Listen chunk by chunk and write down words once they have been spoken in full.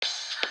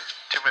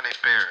too many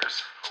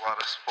bears, a lot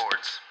of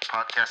sports.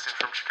 Podcasting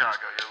from Chicago,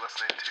 you're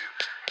listening to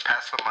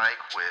Pass the Mic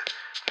with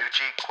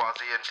Nucci,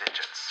 Quasi, and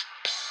Digits.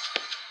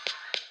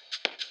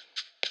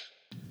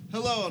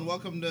 Hello and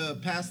welcome to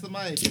Pass the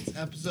Mic. It's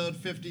episode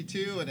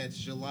 52 and it's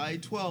July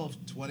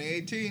 12th,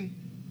 2018.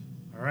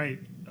 All right.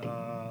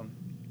 Not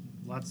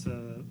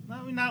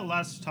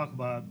lots to talk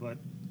about, but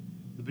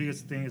the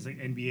biggest thing is like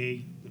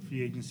NBA, the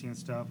free agency and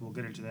stuff. We'll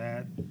get into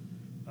that.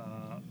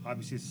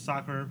 Obviously,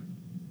 soccer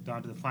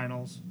down to the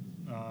finals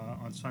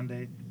on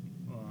Sunday.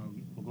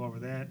 We'll go over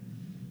that.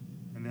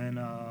 And then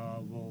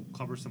we'll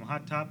cover some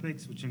hot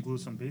topics, which include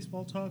some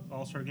baseball talk.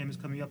 All-Star Game is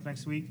coming up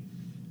next week.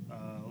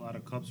 A lot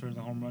of Cubs are in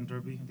the home run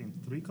derby. I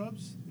think 3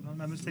 Cubs, if I'm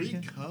not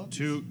mistaken. 3 Cubs?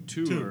 Two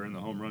are in the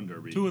home run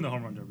derby. 2 in the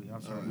home run derby.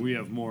 I'm sorry. We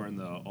have more in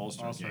the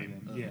All-Star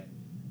game. Yeah.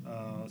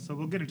 So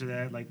we'll get into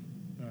that, like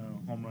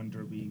home run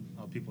derby,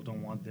 how people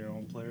don't want their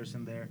own players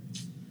in there.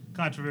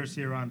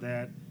 Controversy around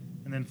that.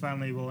 And then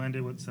finally we'll end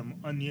it with some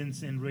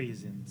onions and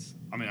raisins.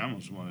 I mean, I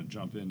almost want to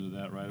jump into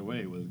that right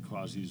away with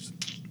Quasi's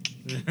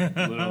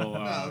little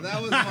No,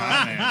 that was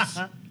comments.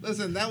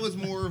 Listen, that was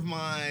more of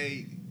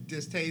my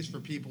distaste for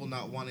people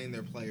not wanting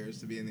their players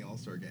to be in the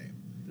All-Star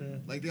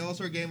game. Like the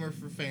All-Star game are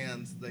for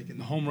fans. They can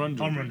Home run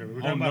derby. Home run derby.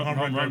 We're talking about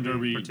home run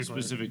derby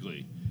particularly.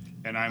 specifically.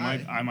 And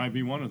I might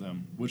be one of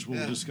them, which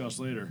we'll discuss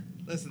later.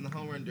 Listen, the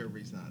home run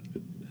derby's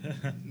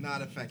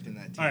not affecting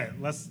that team. All right,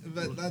 let's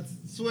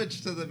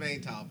switch to the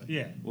main topic.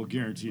 Yeah. We'll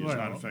guarantee it's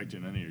not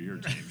affecting any of your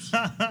teams.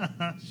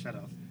 Shut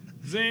up.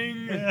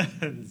 Zing!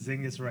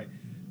 Zing is right.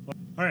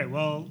 All right,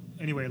 well,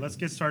 anyway, let's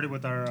get started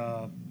with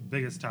our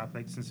biggest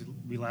topic since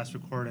we last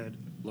recorded.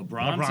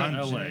 LeBron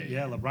to LA.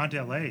 Yeah, LeBron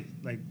to LA.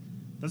 Like,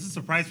 that's a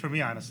surprise for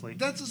me, honestly.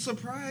 That's a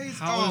surprise.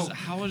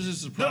 How is this a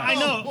surprise?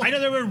 No, I know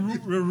there were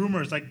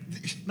rumors. Like,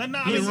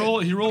 he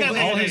rolled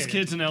all his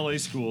kids in LA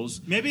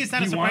schools. Maybe it's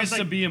not a surprise. He wants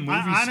to be a movie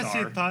star. I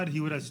honestly thought he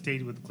would have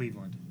stayed with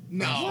Cleveland.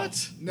 No.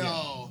 What?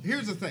 No. Yeah.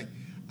 Here's the thing.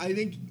 I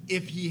think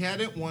if he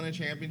hadn't won a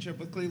championship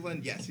with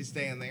Cleveland, yes, he's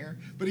staying there.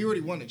 But he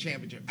already won a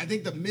championship. I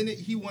think the minute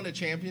he won a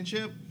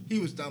championship, he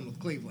was done with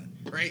Cleveland,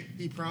 right?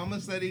 He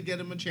promised that he'd get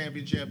him a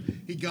championship.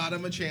 He got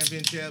him a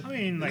championship. I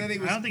mean, like, I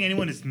don't think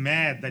anyone is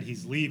mad that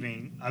he's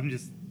leaving.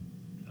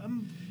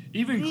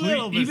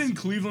 Even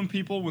Cleveland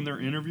people, when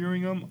they're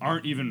interviewing him,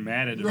 aren't even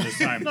mad at it this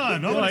time. No,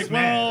 they're like,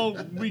 mad.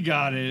 well, we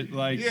got it.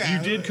 Like, you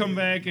did come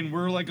back, and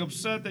we're like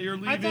upset that you're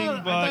leaving.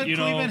 I thought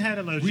Cleveland had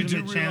a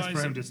legitimate chance for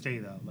him to stay,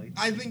 though. Like,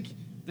 I think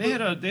they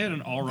had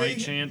an all right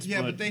chance.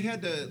 Yeah, but they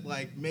had to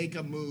like make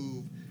a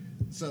move.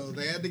 So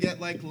they had to get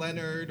like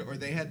Leonard, or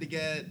they had to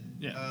get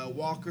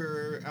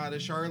Walker out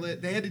of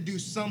Charlotte. They had to do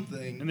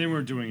something, and they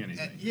weren't doing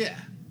anything.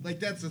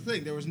 Like that's the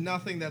thing. There was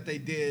nothing that they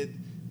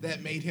did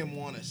that made him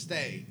want to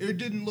stay. It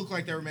didn't look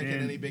like they were making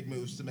any big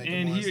moves to make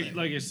him want to stay. And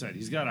like I said,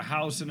 he's got a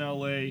house in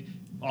L.A.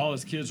 All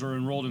his kids are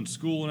enrolled in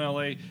school in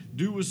L.A.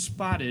 Dude was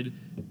spotted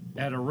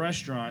at a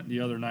restaurant the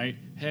other night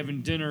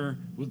having dinner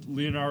with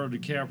Leonardo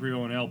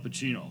DiCaprio and Al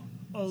Pacino.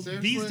 Well,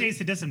 these days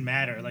it doesn't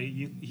matter. Like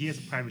he has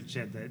a private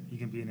jet that you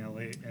can be in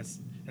L.A. as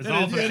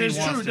often as he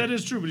wants to. That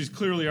is true, but he's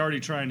clearly already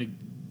trying to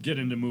get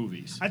into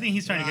movies. I think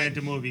he's trying to get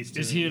into movies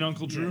too. Is he an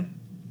Uncle Drew?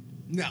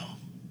 No.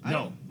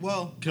 No.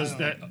 Well, because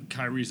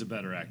Kyrie's a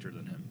better actor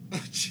than him.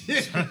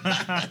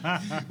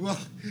 Well,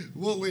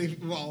 we'll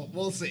leave. Well,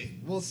 we'll see.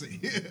 We'll see.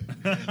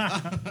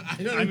 I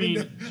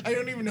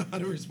don't even know how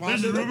to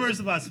respond. There's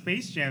rumors about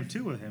Space Jam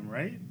too with him,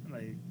 right?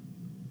 Like,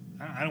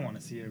 I don't want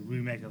to see a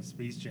remake of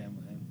Space Jam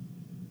with him.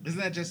 Isn't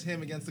that just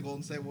him against the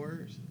Golden State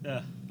Warriors?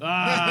 Yeah.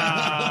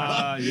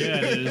 Yeah,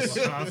 it is.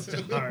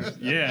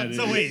 Yeah, it is.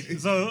 So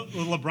wait, so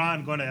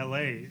LeBron going to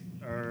L.A.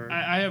 or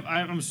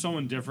I'm so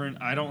indifferent.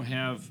 I don't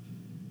have.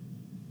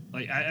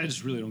 Like I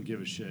just really don't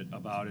give a shit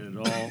about it at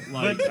all.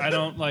 Like I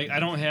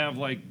don't have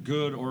like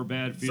good or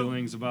bad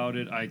feelings about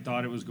it. I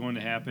thought it was going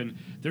to happen.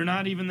 They're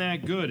not even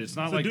that good. It's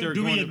not like they're.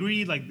 Do we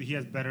agree like he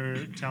has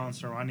better talent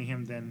surrounding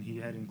him than he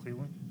had in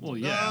Cleveland? Well,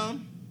 yeah,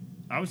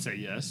 I would say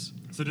yes.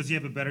 So does he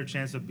have a better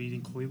chance of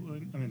beating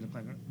Cleveland? I mean,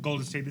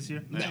 Golden State this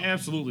year? No.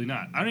 Absolutely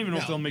not. I don't even know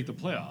if they'll make the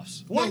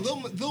playoffs. What?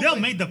 No, they'll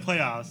make the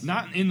playoffs.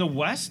 Not in the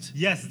West?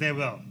 Yes, they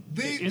will.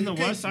 In the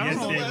West, I don't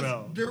know. Yes, they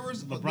will.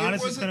 LeBron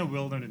is just going to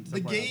will them into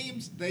the playoffs.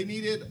 Games they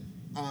needed.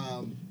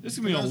 This is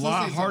going to be a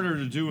lot harder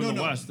to do in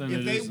the West than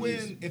it is.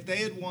 If they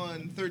had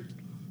won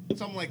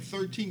something like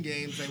 13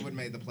 games, they would have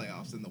made the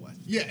playoffs in the West.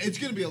 Yeah, it's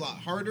going to be a lot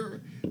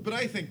harder, but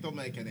I think they'll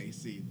make an A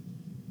seed.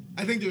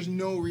 I think there's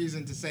no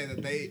reason to say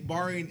that they,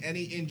 barring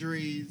any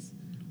injuries,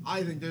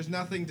 I think there's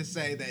nothing to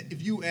say that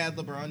if you add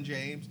LeBron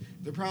James,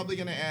 they're probably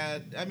going to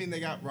add. I mean, they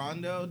got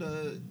Rondo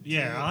to.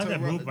 Yeah, I'll have that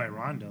moved by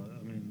Rondo.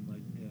 I mean, like,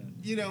 yeah.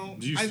 You know,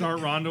 do you start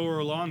Rondo or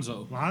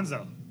Alonzo?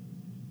 Lonzo.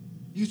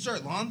 You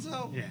start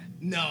Lonzo? Yeah.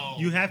 No.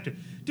 You have to,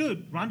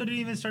 dude. Rondo didn't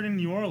even start in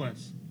New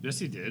Orleans. Yes,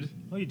 he did.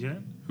 Oh, he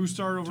didn't. Who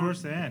started over?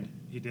 Towards the end,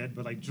 he did.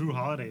 But like Drew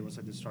Holiday was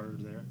like the starter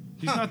there.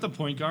 He's not the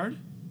point guard.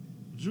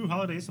 Drew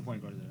Holiday is the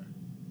point guard there.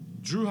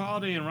 Drew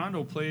Holiday and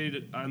Rondo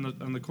played on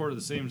the court at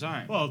the same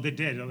time. Well, they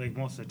did like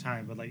most of the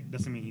time, but like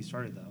doesn't mean he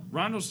started though.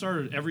 Rondo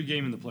started every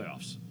game in the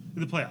playoffs.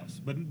 In the playoffs,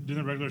 but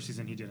during the regular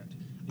season he didn't.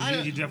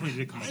 He definitely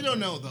did come I up don't with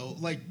know though.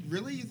 Like,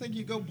 really, you think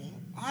you go Ball?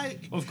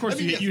 Of course,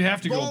 yes, you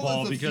have to go Ball is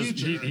Ball the because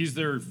future. he's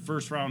their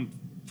first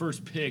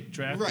pick,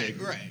 draft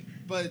pick. Right.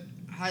 But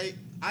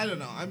I don't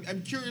know.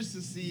 I'm curious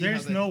to see.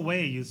 There's no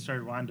way you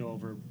start Rondo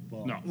over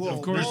Ball. No. Well,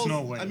 Of course, Ball's,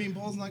 no way. I mean,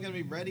 Ball's not going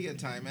to be ready in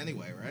time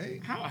anyway,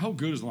 right? How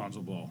good is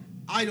Lonzo Ball?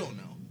 I don't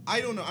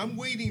know. I'm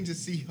waiting to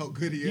see how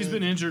good he is. He's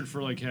been injured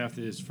for like half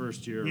his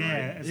first year, Yeah,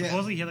 right? and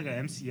supposedly he had like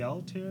an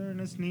MCL tear in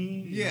his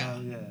knee. Yeah.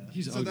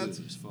 He's So ugly that's-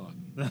 as fuck.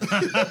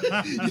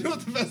 You know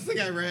what the best thing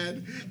I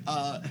read?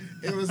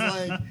 It was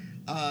like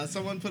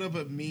someone put up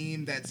a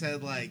meme that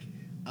said like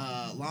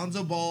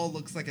Lonzo Ball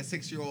looks like a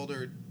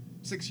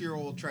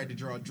 6-year-old tried to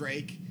draw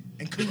Drake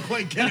and couldn't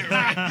quite get it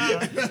right.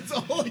 And that's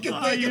all I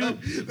can think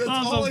of. That's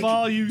all Lonzo I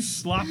Ball, you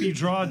sloppy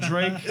draw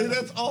Drake. and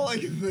that's all I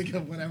can think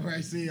of whenever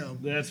I see him.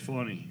 That's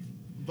funny.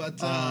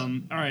 But All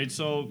right,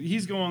 so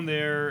he's going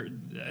there.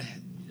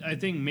 I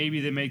think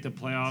maybe they make the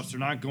playoffs. They're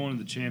not going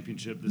to the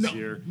championship this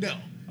year. No.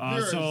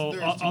 There's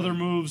other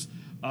moves.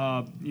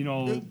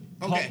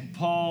 Okay.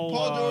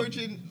 Paul George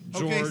and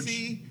George.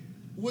 OKC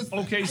was I'm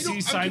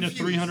OKC signed a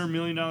confused. $300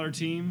 million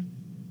team.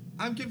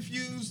 I'm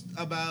confused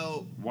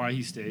about Why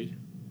he stayed?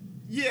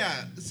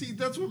 yeah. See,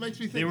 that's what makes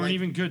me think They weren't like,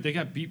 even good. They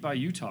got beat by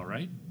Utah,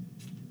 right?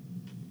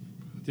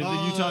 Did the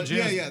Utah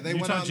Jazz? yeah, they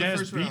went Utah out in the Jazz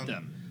first beat round.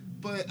 them.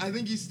 But I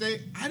think he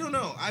stayed. I don't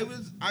know. I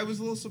was a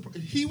little surprised.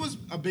 He was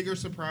a bigger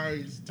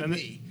surprise to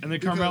me. And then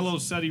because- Carmelo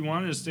said he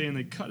wanted to stay, and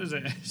they cut his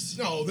ass.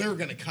 No, they were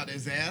gonna cut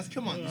his ass.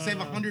 Come on, you save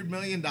 $100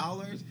 million,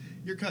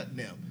 you're cutting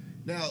him.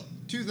 Now,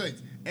 two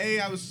things.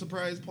 I was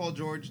surprised Paul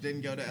George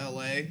didn't go to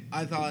LA.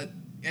 I thought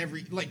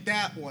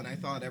I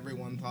thought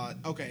everyone thought,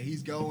 okay,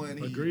 he's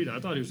going. Agreed. I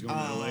thought he was going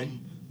to LA.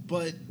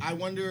 But I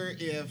wonder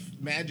if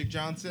Magic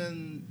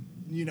Johnson,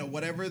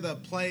 whatever the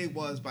play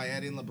was by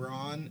adding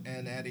LeBron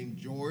and adding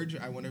George,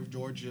 I wonder if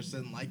George just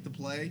didn't like the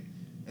play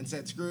and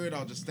said, screw it,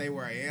 I'll just stay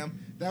where I am.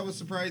 That was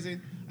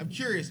surprising. I'm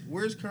curious,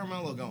 where's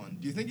Carmelo going?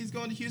 Do you think he's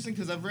going to Houston?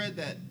 Because I've read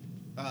that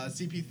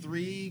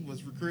CP3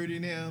 was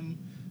recruiting him.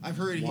 I've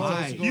heard he's Why?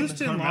 also going to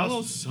Houston Carmelo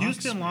lost. sucks,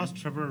 Houston man. lost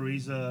Trevor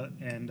Ariza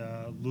and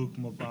Luke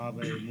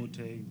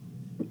Mute.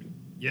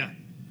 Yeah.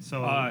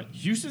 So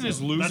Houston is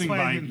that's losing why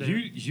I by think they're-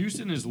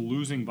 Houston is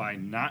losing by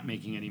not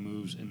making any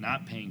moves and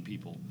not paying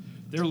people.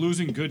 They're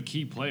losing good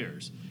key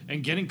players,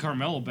 and getting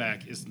Carmelo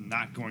back is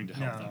not going to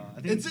help them.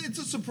 I think It's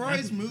a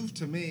surprise move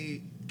to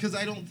me because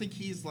I don't think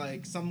he's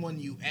like someone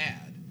you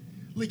add.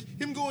 Like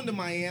him going to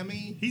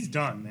Miami. he's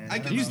done,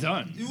 man. He's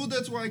done. Well,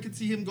 that's where I could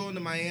see him going to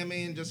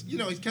Miami and just,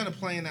 he's kind of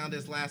playing out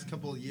his last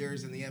couple of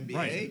years in the NBA.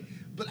 Right.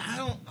 But I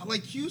don't,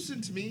 like,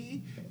 Houston to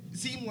me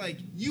seemed like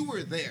you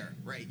were there,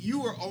 right? You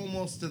were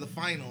almost to the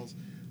finals.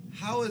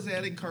 How is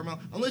adding Carmelo?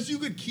 Unless you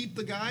could keep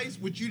the guys,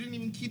 which you didn't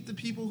even keep the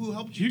people who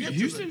helped you get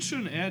Houston to the,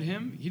 shouldn't add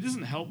him. He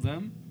doesn't help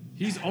them.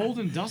 He's old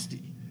and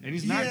dusty, and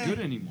he's not Yeah. good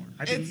anymore.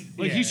 I think, It's-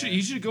 Like yeah.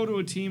 he should go to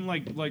a team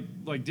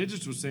like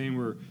Digits was saying,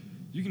 where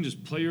you can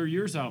just play your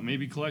years out,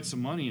 maybe collect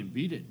some money and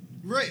beat it.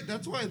 Right,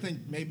 that's why I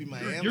think maybe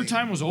Miami. Your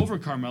time was over,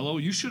 Carmelo.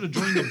 You should have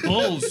joined the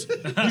Bulls.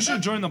 You should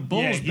have joined the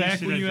Bulls he back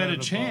should when have you had a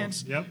joined the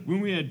chance. Bulls. Yep.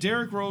 When we had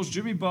Derrick Rose,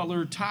 Jimmy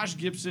Butler, Taj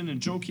Gibson,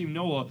 and Joakim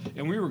Noah,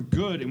 and we were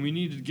good, and we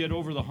needed to get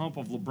over the hump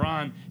of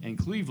LeBron and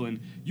Cleveland.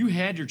 You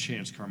had your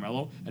chance,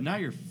 Carmelo, and now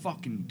you're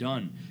fucking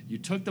done. You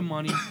took the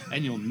money,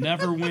 and you'll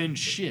never win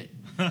shit.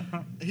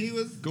 He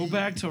was. Go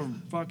back to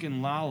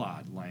fucking La La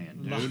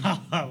Land, dude.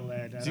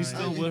 Lad, Is he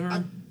still with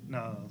her?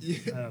 No. Yeah.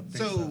 I don't think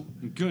So,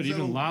 Good. So,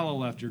 Even Lala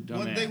left your dumb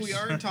one ass. thing we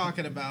aren't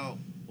talking about.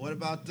 What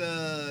about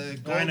I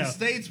Golden know.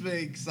 State's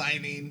big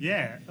signing?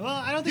 Yeah. Well,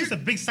 I don't think it's a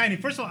big signing.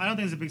 First of all, I don't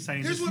think it's a big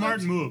signing. It's Here's a what smart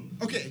I'm- move.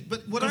 Okay,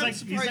 but what 'Cause, I'm like, he's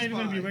surprised not even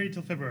going to be by. ready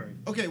till February.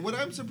 Okay, what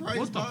I'm surprised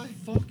What the by.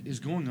 fuck is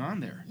going on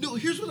there? No,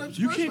 here's what I'm You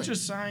surprised can't by.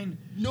 just sign,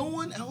 No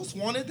one else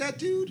wanted that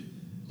dude.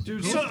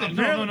 dude. So something-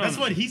 apparently, no. that's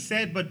what he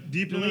said, but do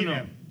you No, believe no.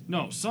 him?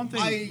 No, something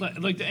I-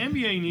 like the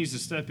NBA needs to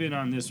step in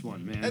on this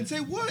one, man. And say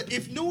what?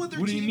 If no other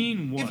What do team. you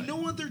mean, what? If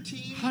no other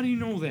team. How do you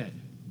know that?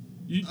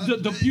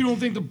 You don't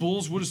think the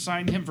Bulls would have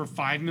signed him for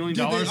 $5 million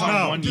Did they, on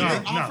No, one did year?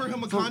 they offer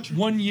him a For contract?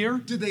 1 year?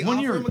 Did they one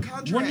offer year, him a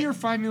contract? 1 year,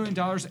 $5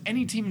 million.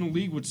 Any team in the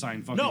league would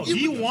sign fucking. No, Yeah,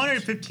 he but-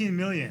 wanted $15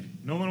 million.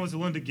 No one was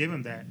willing to give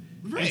him that.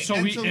 Right.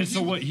 And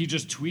so what? He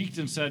just tweaked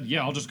and said,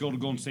 "Yeah, I'll just go to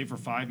Golden State for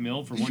 $5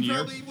 million for 1 He year."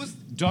 probably was.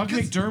 Doug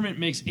because- McDermott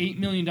makes $8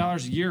 million a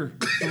year,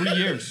 3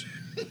 years.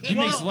 He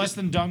makes Well- less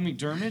than Doug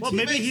McDermott. Well, He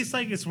maybe makes- he's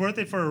like, it's worth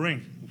it for a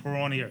ring for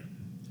 1 year.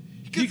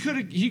 He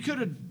could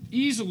have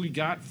easily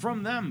got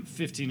from them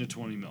 15 to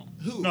 20 mil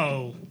Who?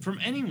 No. from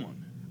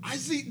anyone. I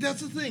see.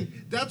 That's the thing.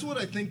 That's what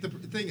I think the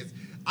thing is.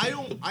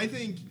 I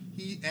think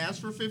he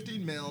asked for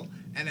 15 mil,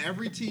 and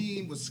every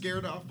team was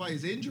scared off by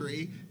his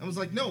injury and was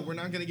like, "No, we're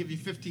not going to give you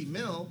 15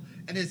 mil."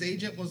 And his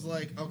agent was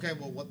like, "Okay,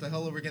 well, what the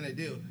hell are we going to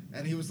do?"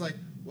 And he was like,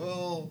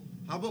 "Well,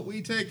 how about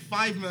we take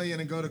 $5 million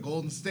and go to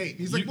Golden State?" And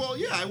he's like, You- "Well,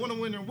 yeah, I want to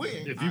win or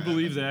win." If you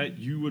believe that,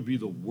 you would be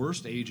the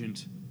worst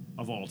agent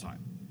of all time.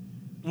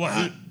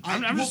 What?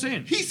 I'm just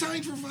saying. He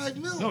signed for $5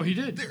 million. No, he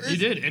did. There He is-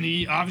 did, and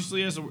he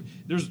obviously has.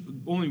 There's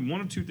only one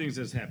of two things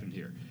that's happened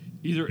here.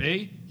 Either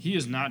A, he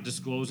is not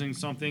disclosing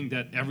something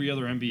that every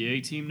other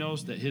NBA team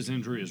knows, that his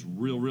injury is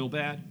real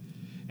bad.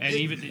 And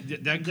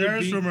that could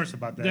There's be rumors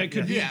about that. That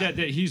could be Yeah.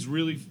 that he's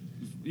really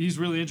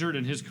injured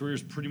and his career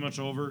is pretty much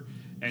over.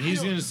 And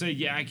he's going to say,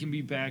 yeah, I can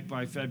be back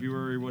by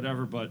February or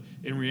whatever. But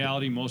in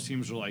reality, most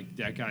teams are like,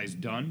 that guy's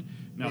done.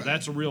 Now, Right.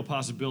 that's a real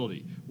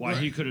possibility. Why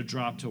he Right. could have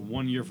dropped to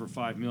 1 year for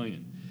 $5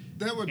 million.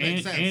 That would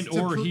make sense.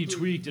 Or he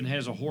tweaked and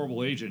has a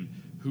horrible agent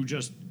who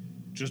just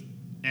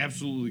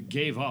absolutely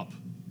gave up.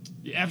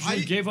 He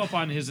absolutely gave up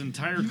on his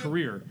entire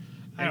career.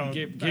 I don't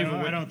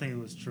think it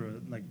was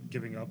true. Like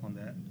giving up on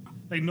that.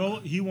 Like no,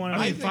 he wanted.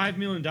 I mean, $5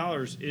 million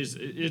is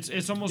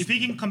it's almost. If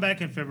he can come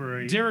back in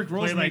February, Derrick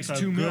Rose play makes like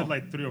 $2 million.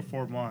 like 3 or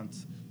 4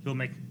 months, he'll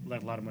make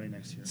like a lot of money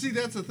next year. See,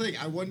 that's the thing.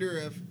 I wonder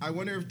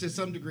if to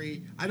some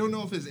degree, I don't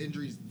know if his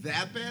injury's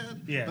that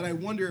bad. Yeah. But I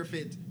wonder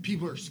if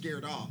people are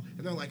scared off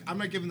and they're like, I'm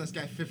not giving this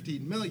guy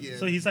 $15 million.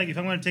 So he's like, if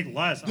I'm going to take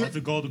less, I'll have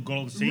to go to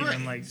Golden State right.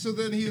 and like. So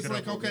then he's pick it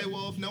like, up okay, over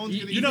well, if no one's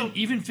gonna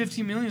Even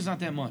 $15 million is not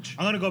that much.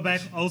 I'm going to go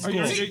back old school.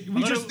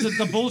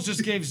 The Bulls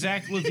just gave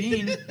Zach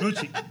LaVine.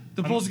 Gucci.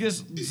 The Bulls gave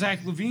Zach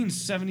LaVine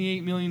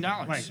 $78 million.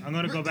 Right, I'm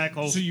going to go back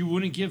old. So you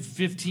wouldn't give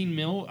 $15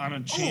 million on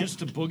a chance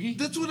to Boogie?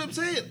 That's what I'm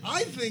saying.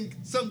 I think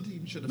some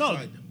team should have No,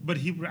 signed him. but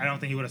I don't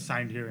think he would have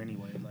signed here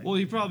anyway. Like, Well,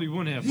 he probably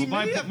wouldn't have. He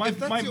But may have, if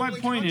that's my the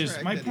only point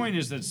contract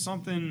is that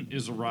something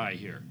is awry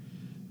here,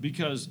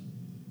 because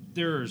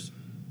there's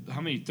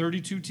how many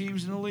 32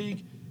 teams in the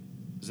league?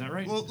 Is that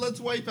right? Well, let's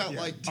wipe out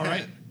like All 10.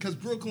 right. Because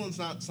Brooklyn's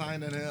not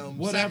signing him.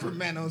 Whatever.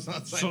 Sacramento's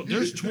not So signing him.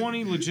 there's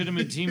 20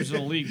 legitimate teams in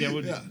the league that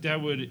would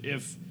Yeah.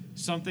 if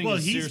something well,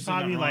 is he's seriously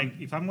probably not like,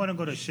 wrong, if I'm going to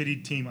go to a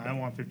shitty team, I don't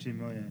want $15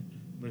 million.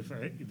 But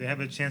if they have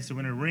a chance to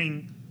win a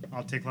ring,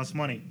 I'll take less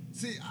money.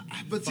 See,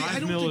 I $5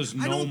 don't million think, is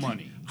I no don't think-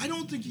 money. I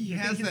don't think he I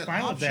has think he's that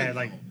fine with option. that,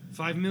 like,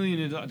 $5 million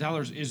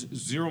is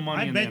zero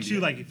money. I in bet the you,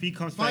 NBA. like, if he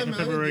comes $5 back in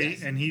million, February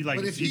yes. and he like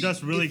But if he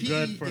does really if he-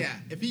 good for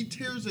if he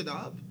tears it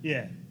up,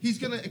 yeah, he's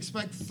gonna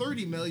expect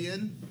 $30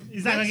 million.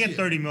 he's not gonna next get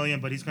year. $30 million,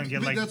 but he's gonna get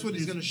But like that's what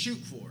he's gonna shoot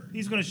for.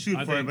 He's gonna shoot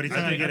I for it, think- but he's I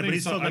not gonna think- get it. I But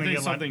he's think still I gonna think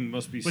get a lot. something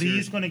must be But serious.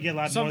 he's gonna get a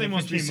lot more Something than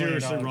must be $15 million.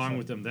 seriously wrong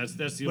with him. That's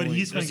the But only.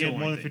 he's gonna that's the get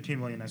only more than thing. $15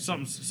 million next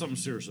year. Something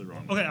seriously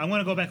wrong. Okay, I want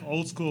to go back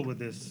old school with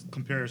this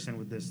comparison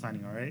with this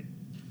signing. All right,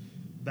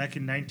 back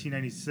in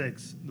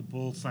 1996, the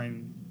Bulls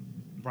signed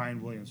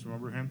Brian Williams.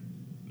 Remember him?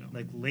 No.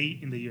 Like late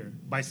in the year,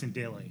 Bison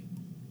Dele.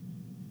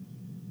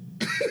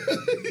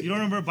 You don't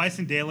remember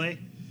Bison Dele?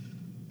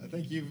 I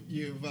think you've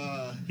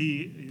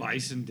He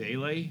Bison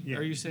Dele? yeah,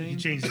 Are you saying he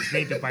changed his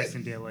name to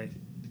Bison Dele?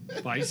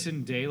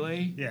 Bison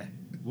Dele? Yeah,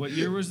 What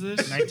year was this?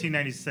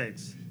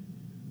 1996.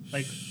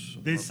 Like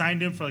they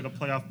signed him for like a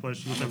playoff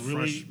push. He was I'm a a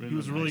really freshman he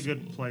was a in really high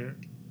good school. player.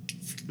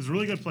 He was a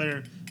really good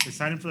player. They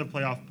signed him for the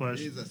playoff push.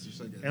 Jesus, you're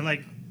so good. And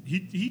like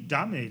he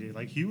dominated.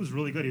 Like he was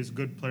really good. He was a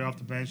good player off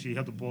the bench. He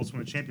helped the Bulls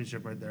win a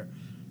championship right there.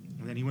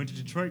 And then he went to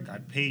Detroit,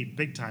 got paid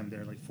big time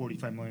there, like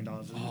 $45 million.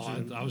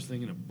 Oh, I was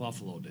thinking of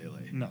Buffalo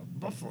Dele. No,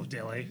 Buffalo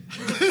Dele.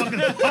 Fucking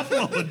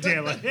Buffalo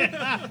Dele.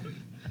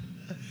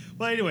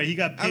 Well, anyway, he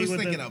got paid I was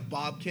with thinking the, of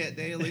Bobcat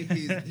Daly.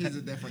 He's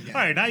a different guy.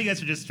 All right, now you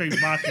guys are just straight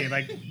mocking.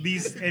 Like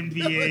these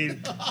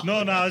NBA,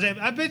 no knowledge.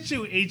 I bet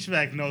you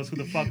HVAC knows who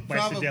the fuck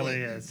Bison Dele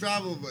is.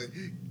 Probably.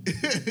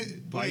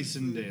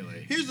 Bison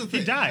Dele. Here's the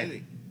thing.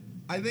 died.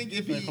 I think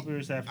if Like a couple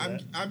years after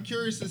that. I'm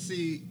curious to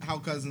see how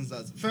Cousins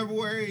does.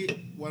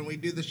 February, when we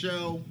do the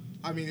show,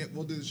 I mean,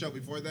 we'll do the show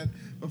before then,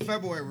 but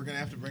February, we're going to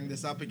have to bring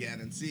this up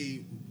again and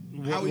see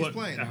how he's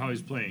playing. How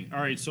he's playing.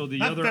 All right, so the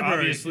Not other February.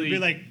 obviously. It'd be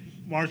like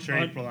March or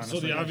April. so Honestly.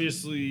 the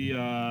obviously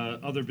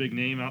other big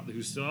name out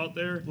who's still out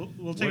there.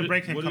 We'll take a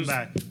break and come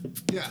back.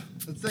 Yeah.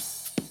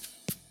 Let's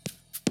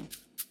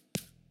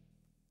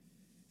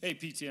Hey,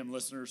 PTM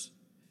listeners.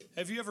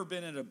 Have you ever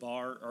been at a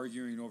bar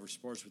arguing over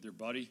sports with your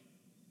buddy?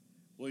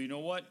 Well, you know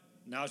what?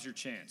 Now's your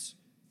chance.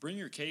 Bring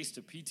your case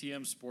to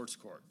PTM Sports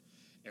Court,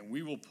 and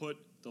we will put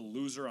the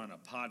loser on a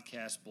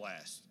podcast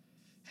blast.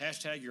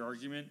 Hashtag your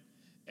argument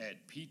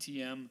at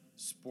PTM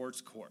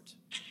Sports Court.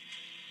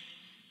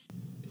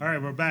 All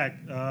right, we're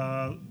back.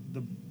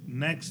 The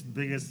next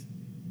biggest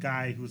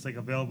guy who's like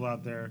available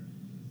out there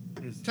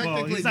is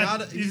Technically he's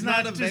not- he's he's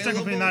not not just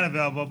technically available, not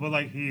available, but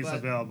like he's but-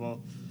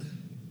 available.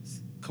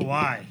 It's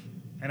Kawhi.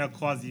 I know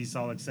Quasi's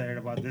all excited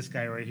about this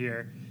guy right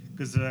here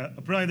because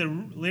apparently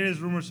the latest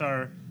rumors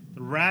are the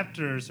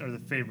Raptors are the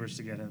favorites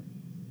to get him.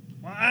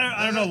 Well,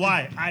 I don't know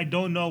why. I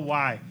don't know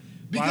why.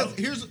 Because Why-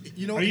 here's,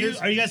 you know, are you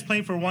guys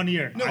playing for 1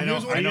 year? No, I know-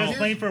 here's what Are you guys here's-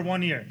 playing for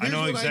 1 year? I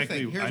know here's what I exactly.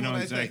 think. Here's I know what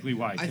I exactly think.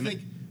 why. I Can-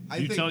 think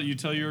you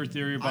tell your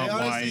theory about I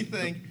why honestly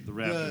think the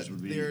Raptors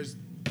would be. there's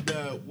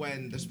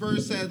when the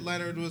Spurs said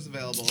Leonard was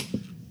available,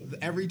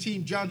 every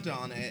team jumped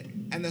on it,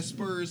 and the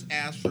Spurs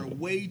asked for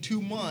way too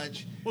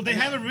much. Well, they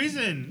And have a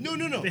reason. No.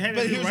 They have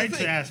But every here's the right to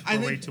thing. ask I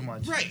for way think- too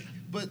much. Right,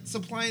 but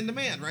supply and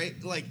demand, right?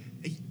 Like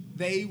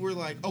they were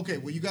like, okay,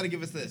 well, you got to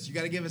give us this, you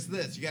got to give us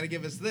this, you got to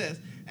give us this,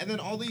 and then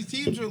all these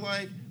teams are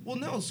like, well,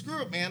 no,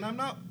 screw it, man. I'm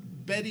not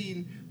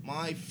betting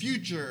my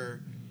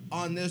future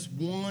on this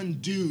one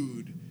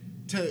dude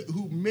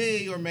who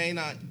may or may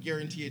not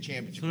guarantee a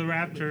championship. So the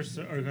Raptors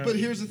are going. But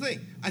here's the thing.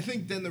 I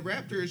think then the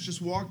Raptors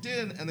just walked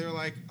in and they're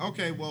like,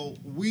 okay, well,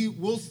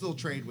 we'll still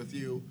trade with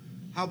you.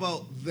 How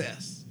about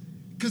this?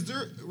 Because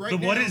they're right So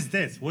now. what is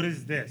this? What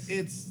is this?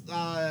 It's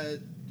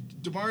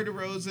DeMar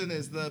DeRozan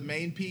is the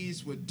main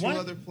piece with two What?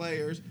 other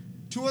players.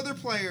 Two other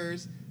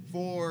players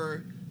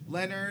for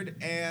Leonard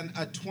and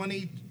a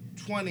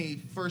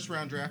 2020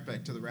 first-round draft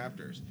pick to the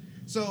Raptors.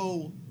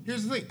 So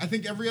here's the thing. I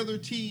think every other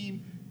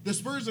team, the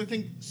Spurs, I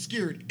think,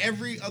 scared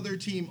every other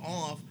team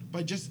off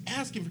by just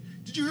asking for.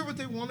 Did you hear what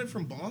they wanted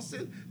from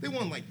Boston? They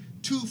wanted like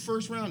 2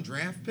 first-round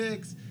draft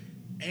picks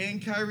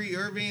and Kyrie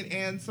Irving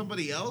and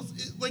somebody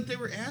else. Like they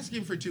were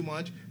asking for too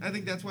much. I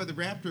think that's why the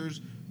Raptors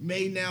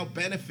may now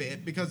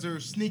benefit because they're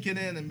sneaking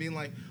in and being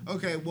like,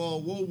 okay,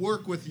 well, we'll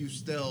work with you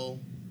still.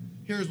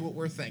 Here's what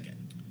we're thinking.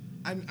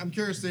 I'm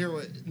curious to hear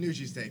what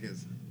Nucci's take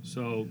is.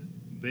 So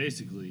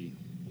basically,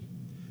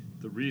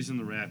 the reason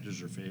the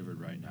Raptors are favored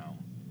right now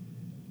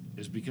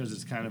is because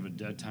it's kind of a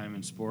dead time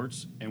in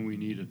sports, and we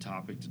need a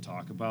topic to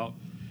talk about.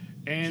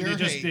 And Pure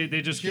they just hate.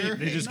 they just Pure came,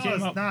 they hate. just No, came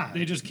it's up not.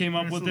 they just came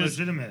up It's with this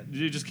legitimate.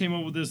 they just came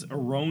up with this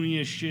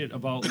erroneous shit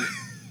about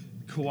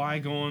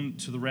Kawhi going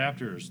to the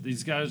Raptors.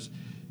 These guys,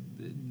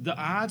 the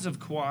odds of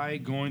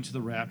Kawhi going to the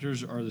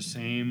Raptors are the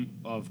same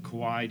of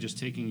Kawhi just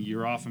taking a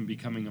year off and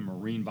becoming a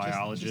marine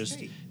biologist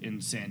hate.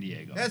 in San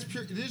Diego. That's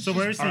pure. So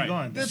where's he All right.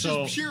 going? That's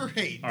So- just pure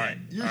hate. all right,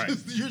 You're all right.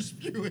 you're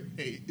spewing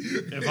hate.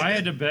 If I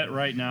had to bet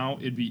right now,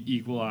 it'd be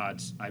equal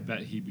odds. I bet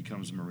he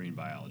becomes a marine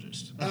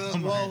biologist.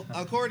 Well,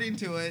 according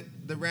to it,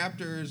 the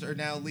Raptors are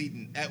now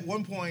leading. At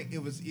one point,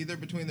 it was either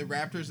between the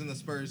Raptors and the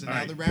Spurs, and All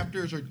now right. the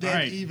Raptors are dead All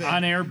right, even.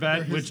 on air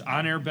bet, Whereas-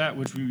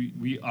 which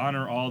we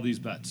honor all these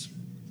bets.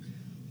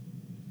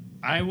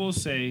 I will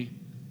say,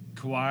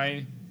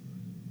 Kawhi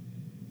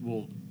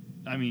will.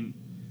 I mean,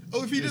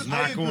 Oh, if he is does,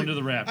 not I going agree. to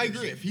the Raptors. I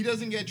agree. If he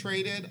doesn't get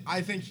traded,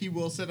 I think he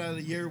will sit out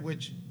a year.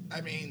 Which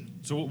I mean,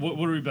 so what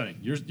are we betting?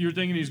 You're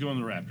thinking he's going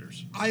to the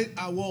Raptors?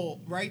 I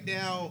will. Right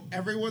now,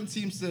 everyone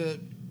seems to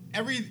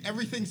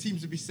everything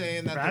seems to be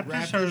saying that the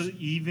Raptors Raptors are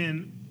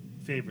even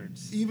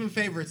favorites. even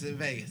favorites in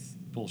Vegas.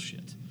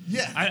 Bullshit.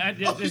 Yeah.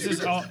 This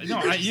is all.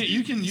 No,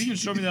 you can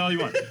show me that all you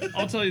want.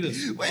 I'll tell you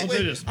this. Wait, I'll tell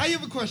you this. I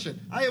have a question.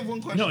 I have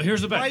one question. No,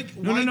 here's the bet.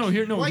 Why, No,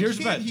 here's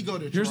the can't bet. he go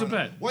to Here's the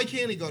Toronto? bet. Why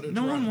can't he go to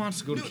No Toronto? one wants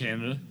to go to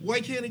Canada. Why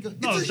can't he go?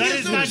 No, he that has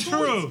is no not choice.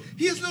 true.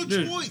 He has no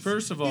Dude, choice.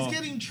 first of all- he's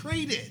getting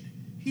traded.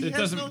 He It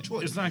has doesn't- no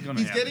choice. it's not gonna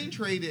He's happen. getting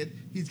traded.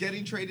 He's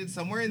getting traded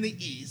somewhere in the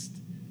East.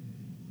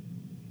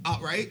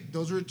 Right?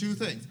 Those are two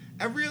things.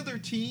 Every other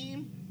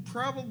team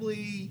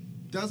probably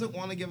doesn't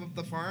want to give up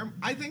the farm.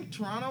 I think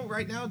Toronto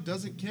right now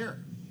doesn't care.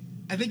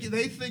 I think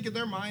they think in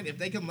their mind, if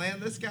they can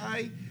land this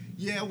guy,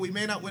 yeah, we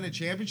may not win a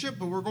championship,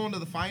 but we're going to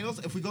the finals.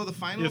 If we go to the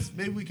finals,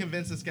 maybe we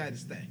convince this guy to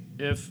stay.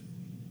 If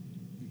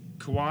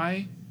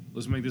Kawhi,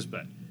 let's make this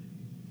bet.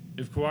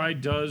 If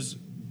Kawhi does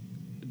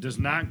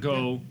not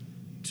go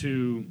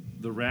to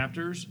the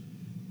Raptors,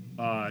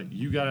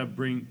 you gotta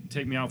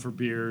take me out for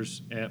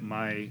beers at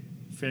my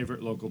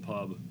favorite local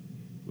pub,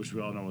 which we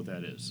all know what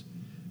that is.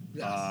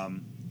 Yes.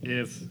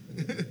 If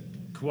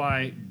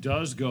Kawhi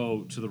does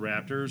go to the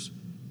Raptors,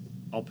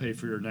 I'll pay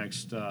for your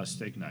next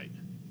steak night.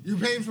 You're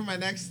paying for my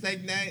next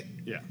steak night?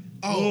 Yeah.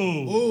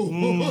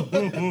 Oh.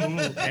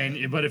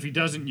 But if he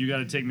doesn't, you got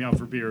to take me out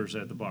for beers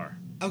at the bar.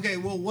 Okay,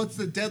 well, what's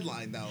the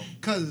deadline, though?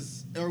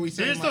 Because are we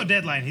saying There's no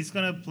deadline. He's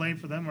gonna play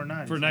for them or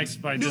not. For He's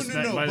by No, this no,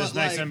 no, next but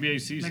like-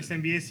 NBA season. next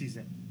NBA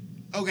season.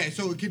 Okay,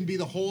 so it can be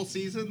the whole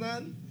season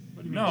then?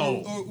 What do you mean?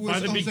 No, Or by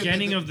the I'm saying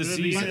beginning by of the the By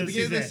season. the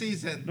beginning of the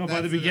season. season. No, by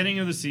the that's beginning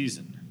of the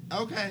season.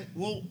 Okay,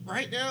 well,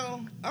 right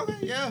now, okay,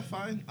 yeah,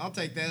 fine. I'll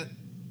take that.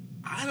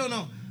 I don't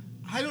know.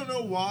 I don't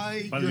know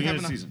why By the you're beginning having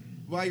of the season.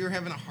 why you're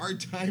having a hard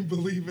time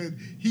believing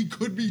he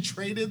could be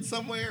traded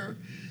somewhere.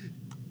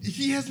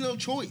 He has no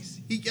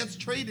choice. He gets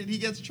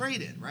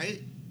traded,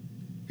 right?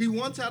 He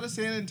wants out of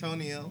San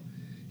Antonio.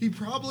 He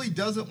probably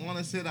doesn't want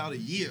to sit out a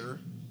year.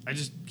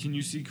 Can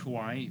you see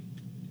Kawhi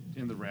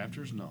in the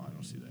Raptors? No, I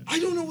don't see that. I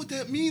don't know what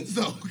that means,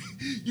 though.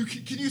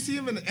 Can you see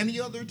him in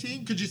any other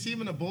team? Could you see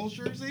him in a Bulls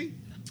jersey?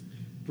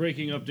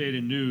 Breaking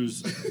updated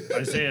news: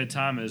 Isaiah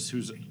Thomas,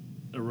 who's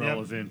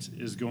irrelevant,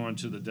 is going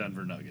to the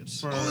Denver Nuggets.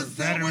 For Oh, is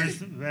that where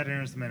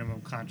veterans minimum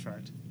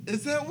contract.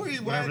 Is that where he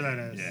went? Whatever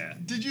that is. Yeah,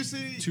 Did you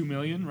see $2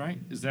 million, right?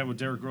 Is that what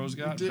Derrick Rose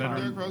got?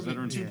 Derrick Rose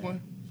veteran at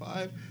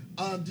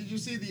 2.5? Did you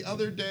see the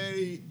other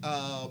day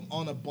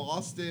on a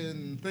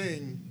Boston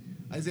thing,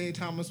 Isaiah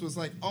Thomas was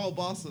like, "Oh,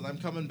 Boston, I'm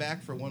coming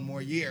back for one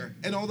more year,"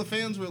 and all the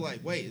fans were like,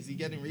 "Wait, is he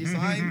getting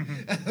re-signed?"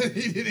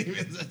 He didn't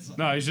even say so.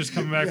 No, he's just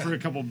coming back Yeah. for a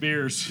couple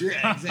beers.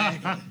 Yeah,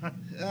 exactly.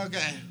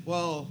 Okay,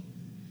 well,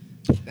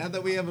 now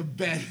that we have a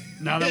bet,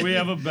 Now that we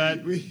have a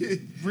bet, we,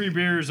 free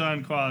beers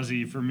on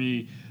Quasi for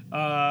me.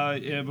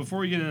 Before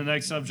we get into the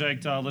next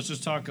subject, let's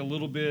just talk a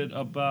little bit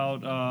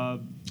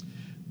about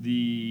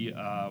the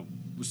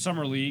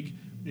Summer League,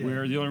 Yeah.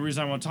 where the only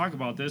reason I want to talk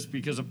about this,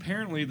 because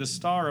apparently the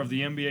star of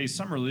the NBA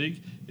Summer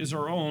League is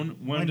our own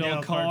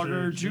Wendell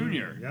Carter Jr.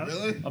 Yep.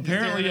 Really? He's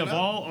Apparently, tearing of it up?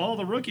 all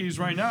the rookies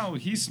right now,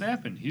 he's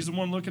snapping. He's the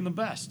one looking the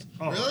best.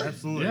 Oh, Really?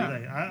 absolutely. Yeah.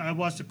 Like, I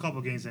watched a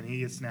couple games and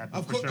he is snapping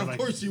Of, for course, sure. of Like,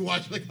 course, you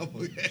watched a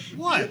couple of games.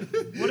 what?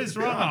 What is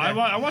wrong? I, with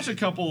that? I watched a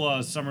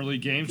couple summer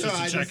league games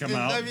just to check him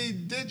out. I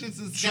mean, Digits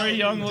is Trey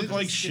Young looked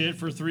like shit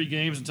for 3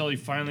 games until he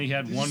finally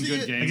had Did you one see good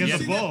it? game. Against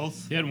He the had-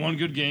 Bulls. He had one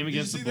good game Did you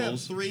against see the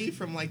Bulls. that 3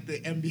 from like the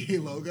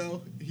NBA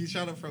logo? He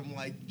shot it from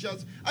like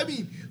just. I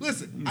mean,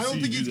 listen, I see don't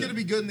you think do he's that. going to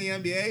be good in the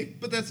NBA,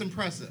 but that's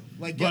impressive.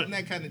 Like But- getting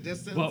that kind of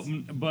distance.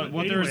 But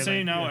what anyway, they're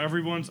saying like, now, yeah.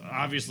 everyone's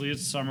obviously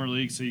it's summer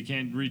league, so you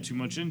can't read too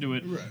much into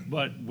it. Right.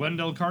 But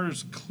Wendell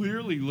Carter's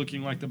clearly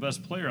looking like the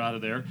best player out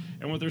of there,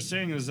 and what they're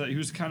saying is that he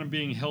was kind of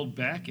being held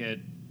back at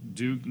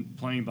Duke,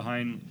 playing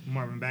behind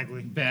Marvin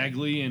Bagley.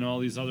 Bagley and all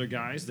these other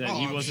guys, that Oh,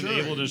 he I'm wasn't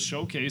sure. able to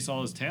showcase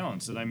all his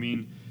talents. And I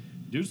mean,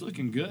 dude's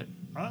looking good.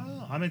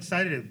 Oh, I'm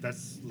excited.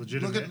 That's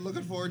legitimate.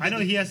 looking forward to I know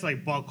the- he has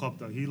like bulk up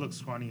though. He looks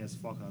scrawny as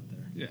fuck out there.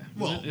 Yeah.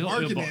 Well,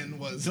 Markkanen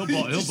was. He'll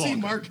ball. Did He'll you see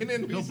ball.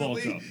 Markkanen He'll bulk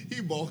recently? up.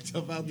 He bulked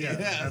up out the Yeah,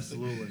 ass.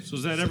 absolutely. So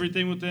is that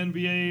everything with the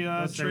NBA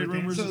That's trade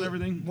everything. rumors So, and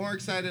everything? more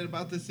excited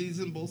about the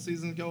season, bull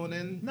season going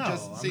in? No,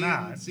 Just I'm seeing,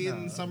 not.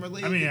 seeing no. summer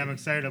league. I mean, I'm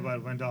excited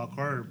about Wendell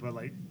Carter, but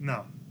like,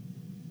 no.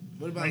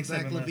 What about Thanks,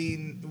 Zach Emma.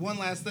 Levine? One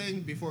last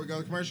thing before we go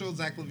to commercial.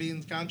 Zach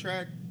Levine's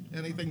contract.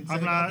 Anything to say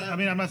I'm about not. that? I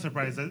mean, I'm not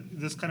surprised.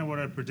 This is kind of what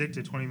I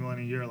predicted. $20 million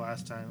a year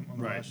last time on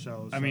the Right. last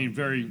show. I so. mean,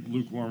 very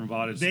lukewarm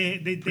about it. they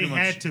pretty much-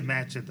 had to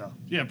match it though.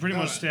 Yeah, pretty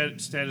much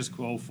Alright. status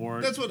quo for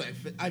it. That's what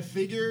I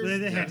figured. They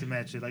Yeah. had to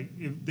match it. Like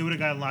if they would have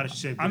got a lot of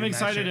shit. if I'm they didn't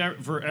match excited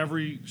it. for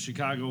every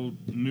Chicago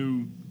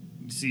new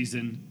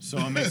season, so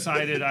I'm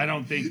excited. I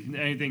don't think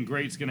anything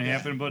great's going to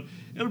happen, but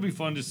it'll be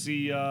fun to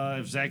see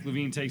if Zach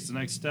Levine takes the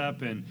next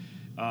step and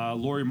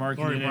Laurie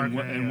Markkinen and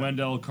Markkinen, yeah.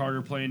 Wendell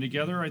Carter playing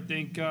together. I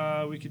think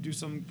we could do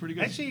something pretty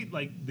good. Actually,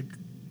 like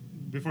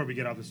before we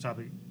get off this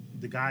topic,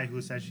 the guy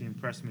who's actually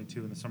impressed me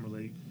too in the summer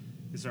league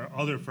is our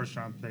other first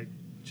round pick,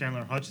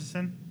 Chandler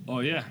Hutchison. Oh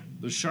yeah,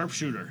 the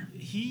sharpshooter.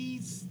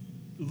 He's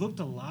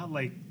looked a lot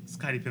like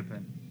Scottie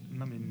Pippen.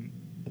 I mean,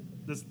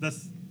 that's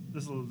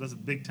a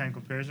big time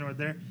comparison right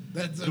there.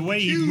 That's the a way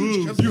he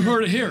huge moves. You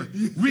heard it here.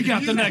 We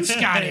got the next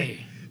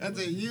Scotty. That's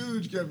a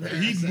huge He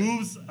comparison.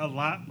 moves a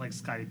lot like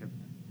Scottie Pippen.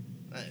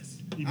 Nice.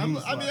 He I'm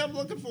moves a lot. I'm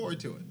looking forward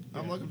to it.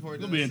 I'm looking forward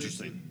to It'll be this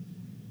interesting. season.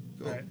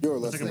 Cool. All right, You're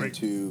let's take a listening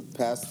break. to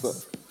Pass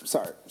the.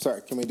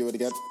 Sorry. Can we do it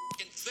again?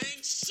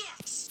 Thing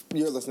sucks.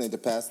 You're listening to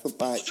Pass the Mic.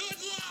 Do it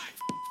live.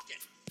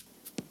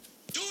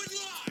 Do it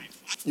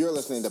live. You're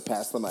listening to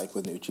Pass the Mic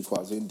with Nucci,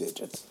 Quasi, and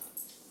Digits.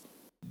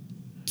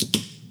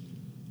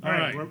 All right,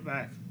 right. we're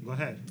back. Go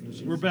ahead.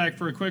 We're back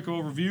for a quick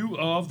overview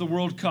of the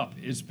World Cup.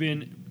 It's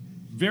been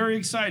very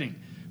exciting.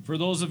 For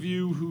those of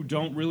you who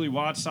don't really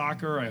watch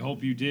soccer, I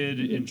hope you did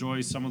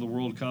enjoy some of the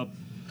World Cup.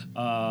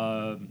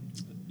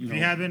 If you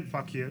haven't,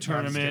 fuck you. No,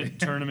 I'm just kidding.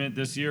 tournament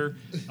this year.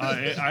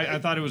 I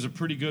thought it was a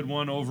pretty good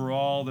one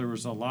overall. There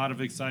was a lot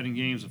of exciting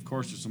games. Of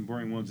course, there's some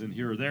boring ones in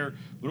here or there,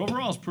 but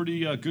overall, it's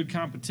pretty good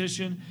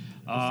competition.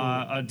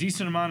 A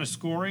decent amount of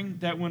scoring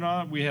that went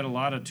on. We had a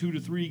lot of 2 to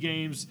 3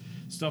 games,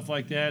 stuff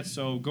like that.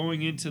 So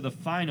going into the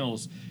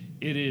finals,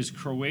 it is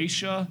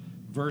Croatia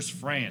versus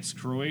France.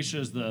 Croatia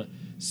is the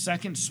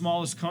second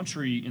smallest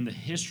country in the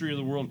history of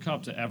the World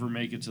Cup to ever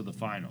make it to the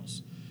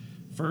finals.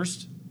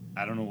 First,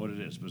 I don't know what it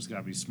is, but it's got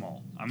to be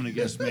small. I'm going to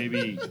guess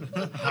maybe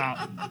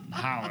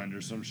Holland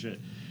or some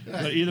shit.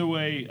 But either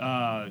way,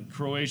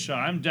 Croatia,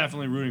 I'm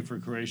definitely rooting for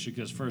Croatia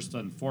because first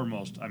and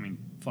foremost, I mean,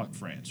 fuck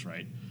France,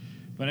 right?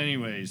 But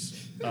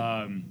anyways,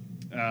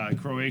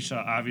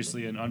 Croatia,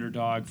 obviously an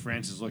underdog.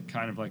 France has looked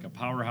kind of like a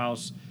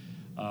powerhouse.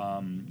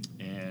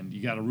 And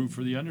you got to root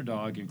for the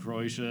underdog. And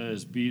Croatia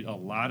has beat a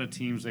lot of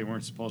teams they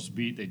weren't supposed to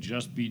beat. They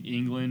just beat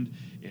England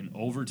in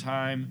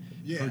overtime.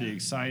 Yeah. Pretty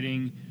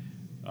exciting.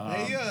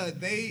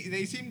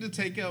 They seem to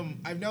take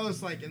them. I've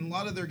noticed like in a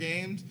lot of their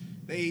games,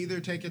 they either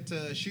take it to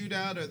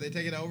shootout or they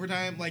take it to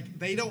overtime. Like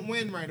they don't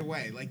win right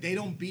away. Like they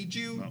don't beat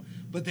you, No.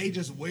 but they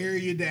just wear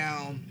you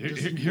down.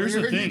 Here's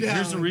the thing.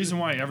 Here's the reason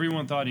why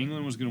everyone thought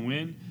England was going to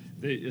win.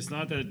 It's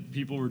not that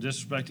people were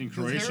disrespecting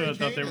Croatia. Harry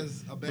thought Kane they were,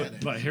 is a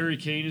badass. but Harry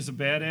Kane is a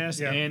badass,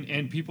 Yeah.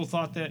 and people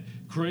thought that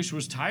Croatia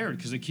was tired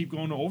because they keep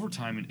going to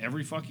overtime in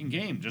every fucking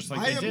game, just like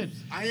I they am- did.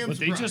 I am but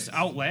they just surprised.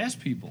 outlast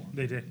people.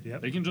 They did.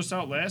 Yep. They can just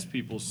outlast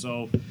people.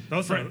 So That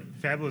was Fran- a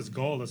fabulous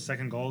goal. The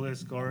second goal they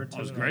scored. It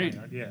was Oh my great.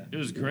 God, yeah. It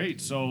was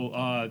great.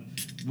 So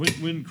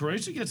when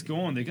Croatia gets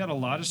going, they got a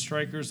lot of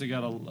strikers. They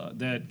got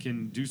that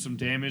can do some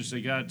damage.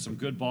 They got some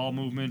good ball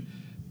movement.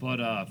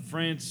 But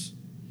France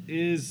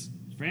is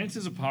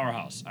a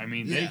powerhouse. I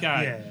mean, they Yeah.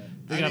 got Yeah.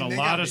 they I got mean, a they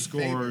lot gotta of be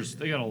scores. favored.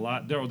 They got a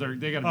lot. They got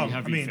to be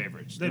heavy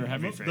favorites. They're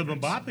heavy The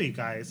favorites. Mbappe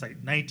guy is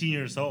like 19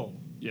 years old.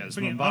 Yeah, this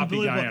Freaking Mbappe guy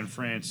unbelievable. on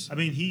France. I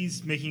mean,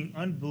 he's making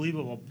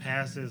unbelievable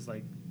passes.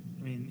 Like,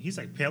 I mean, he's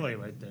like Pele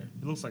right there.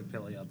 He looks like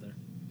Pele out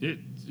there.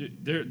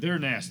 They're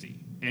nasty,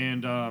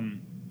 and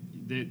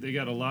they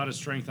got a lot of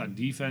strength on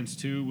defense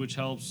too, which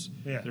helps.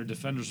 Yeah. Their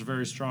defenders are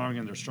very strong,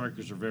 and their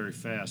strikers are very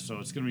fast. So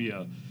it's going to be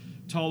a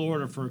tall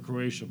order for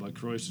Croatia, but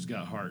Croatia's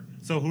got heart.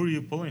 So who are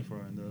you pulling for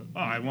in the? Oh,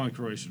 I want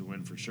Croatia to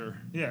win for sure.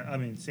 Yeah, I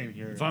mean, same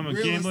here. If I'm a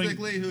gambling,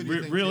 Realistically, who do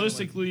you think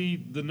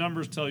realistically, the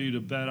numbers tell you to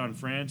bet on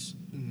France.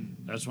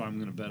 That's why I'm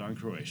going to bet on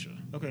Croatia.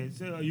 Okay,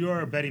 so you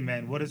are a betting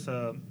man. What is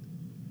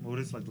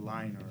like the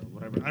line or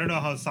whatever? I don't know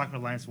how soccer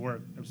lines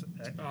work.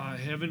 I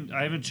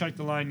haven't checked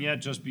the line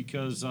yet, just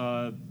because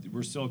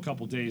we're still a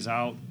couple days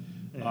out.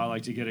 Yeah. I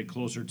like to get it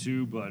closer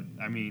to, but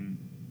I mean,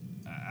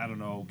 I don't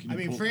know. Can I you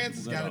mean, pull- France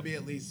has pull that got to up? be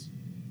at least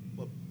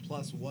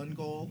plus one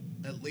goal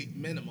at least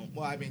minimum.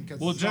 Well, I mean, because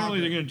Well,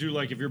 generally they're going to do,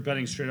 like, if you're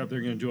betting straight up,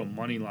 they're going to do a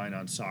money line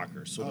on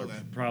soccer. So Okay.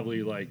 they're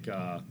probably like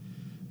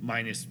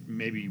minus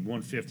maybe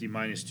 150,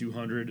 minus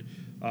 200.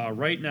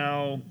 Right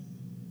now,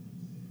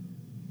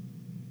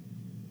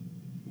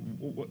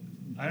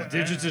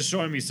 Digits is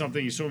showing me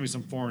something. He's showing me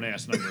some foreign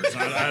ass numbers.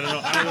 I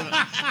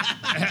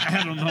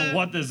don't know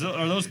what this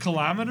are. Those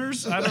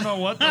kilometers? I don't know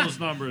what those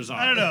numbers are.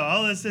 I don't know.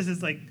 All this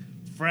is like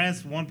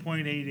France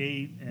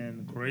 1.88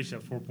 and Croatia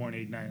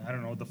 4.89. I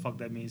don't know what the fuck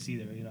that means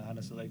either. You know,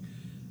 honestly, like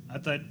I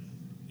thought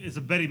it's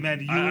a betting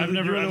man. I've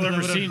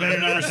never seen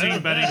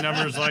betting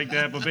numbers like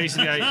that. But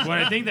basically, what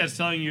I think that's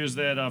telling you is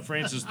that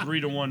France is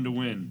 3-1 to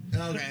win.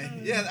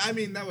 Okay, yeah, I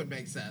mean that would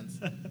make sense.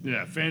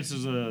 Yeah, France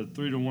is a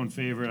 3-1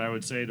 favorite, I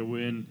would say, to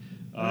win.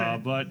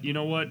 Okay. But you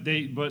know what?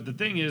 But the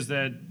thing is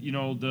that, you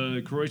know,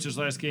 the Croatia's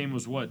last game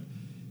was what,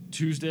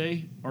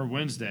 Tuesday or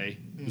Wednesday?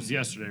 It was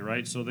yesterday,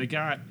 right? So they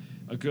got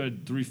a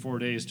good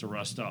 3-4 days to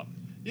rest up.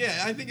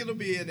 Yeah, I think it'll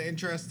be an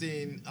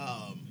interesting.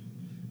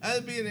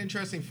 That'll be an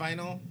interesting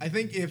final. I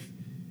think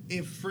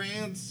if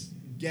France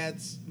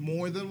gets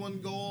more than one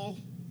goal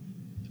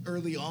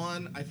early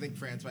on, I think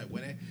France might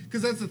win it.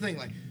 Because that's the thing.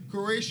 Like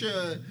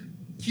Croatia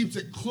keeps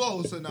it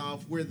close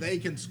enough where they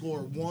can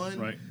score one.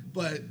 Right.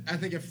 But I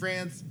think if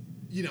France,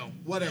 you know,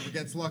 whatever,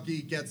 gets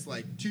lucky, gets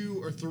like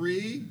 2 or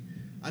 3,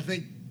 I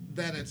think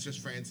then it's just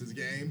France's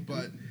game.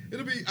 But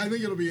I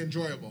think it'll be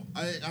enjoyable.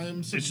 I'm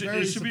It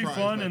very should be surprised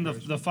fun, by and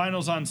Croatia. the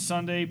finals on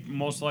Sunday,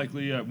 most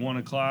likely at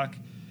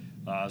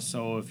 1:00.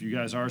 So if you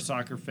guys are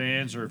soccer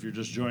fans, or if you're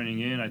just joining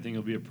in, I think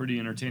it'll be a pretty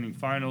entertaining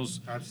finals.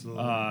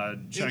 Absolutely.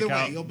 Check Either way,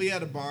 out. you'll be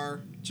at a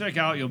bar. Check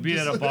out. You'll be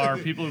at a bar.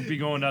 People will be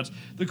going nuts.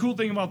 The cool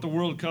thing about the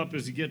World Cup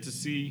is you get to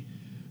see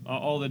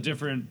all the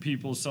different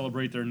people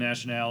celebrate their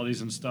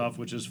nationalities and stuff,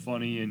 which is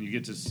funny, and you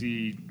get to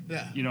see,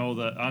 you know,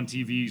 on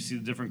TV, you see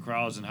the different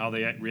crowds and how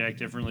they react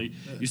differently.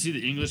 You see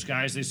the English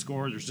guys, they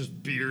score, there's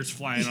just beers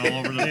flying all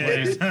over the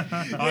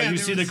place. You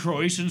see the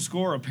Croatian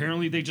score,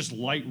 apparently they just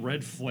light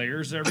red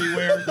flares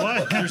everywhere.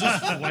 What? There's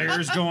just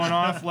flares going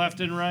off left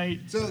and right.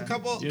 So a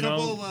couple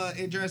know?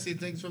 interesting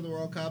things from the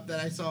World Cup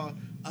that I saw.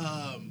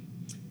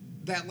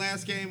 That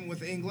last game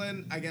with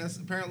England, I guess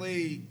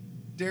apparently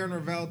Darren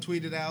Ravel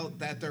tweeted out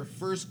that their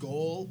first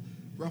goal,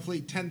 roughly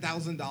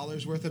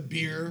 $10,000 worth of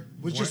beer,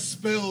 was just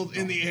spilled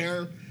in the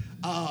air.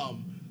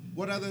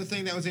 One other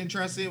thing that was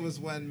interesting was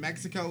when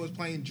Mexico was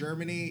playing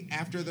Germany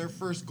after their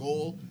first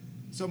goal.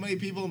 So many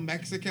people in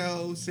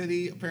Mexico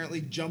City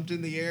apparently jumped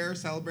in the air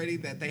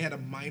celebrating that they had a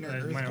minor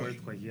earthquake.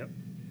 Yep.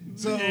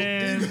 So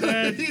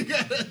Yeah, you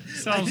gotta,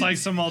 sounds like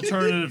some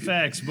alternative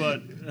facts,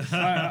 but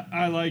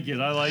I like it.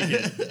 I like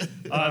it.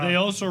 They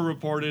also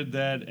reported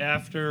that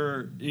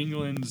after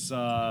England's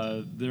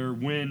their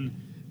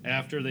win,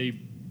 after they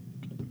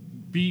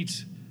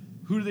beat,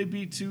 who did they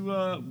beat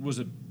to? Was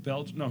it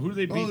Belgium? No, who did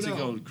they beat to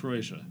go to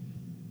Croatia?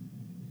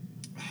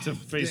 To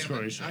face damn it,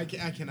 Croatia. I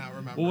cannot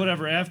remember. Well,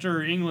 whatever.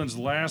 After England's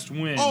last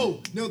win.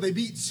 Oh, no, they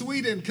beat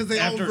Sweden because they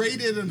all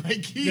rated an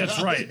IKEA.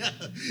 That's right.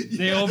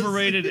 They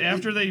overrated,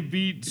 after they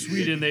beat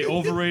Sweden, they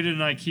overrated an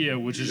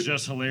IKEA, which is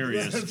just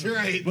hilarious. That's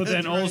right. But then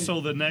that's right.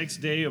 also the next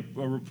day, a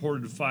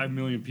reported 5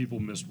 million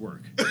people missed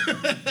work.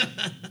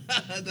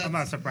 I'm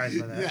not surprised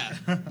by that.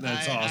 Yeah.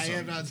 That's I awesome.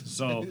 am not.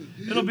 So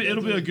it'll be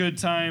a good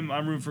time.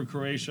 I'm rooting for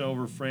Croatia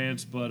over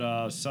France,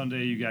 but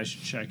Sunday you guys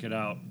should check it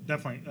out.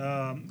 Definitely.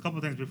 A couple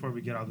of things before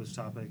we get off this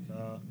topic.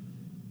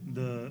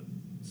 The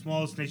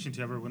smallest nation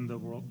to ever win the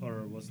World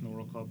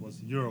Cup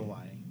was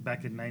Uruguay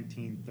back in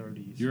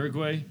 1930s.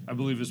 Uruguay, I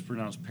believe it's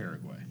pronounced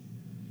Paraguay.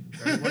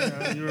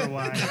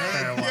 Uruguay,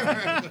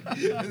 Paraguay.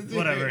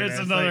 Whatever. It's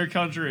another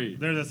country.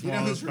 They're the You know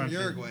who's smallest from country.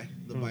 Uruguay?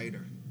 The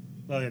biter.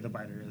 Oh yeah, the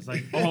biter is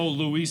like. Oh,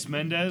 Luis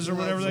Mendez or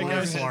whatever that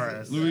guy.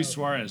 Suarez. Luis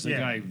Suarez. That Yeah.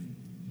 guy.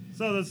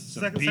 So the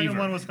second beaver.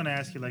 one was going to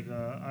ask you, like,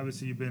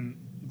 obviously you've been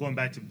going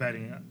back to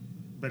betting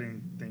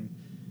thing.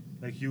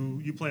 Like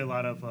you play a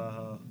lot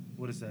of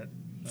what is that?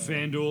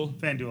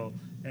 FanDuel,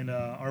 and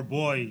our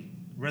boy,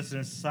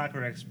 resident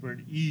soccer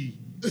expert E,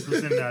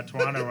 who's in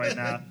Toronto right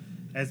now,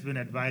 has been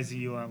advising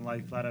you on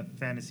like a lot of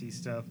fantasy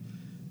stuff.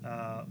 Who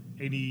are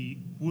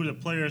the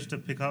players to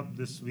pick up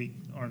this week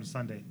or on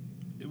Sunday?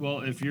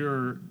 Well, if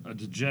you're a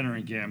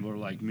degenerate gambler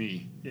like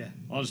me, Yeah.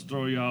 I'll just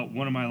throw you out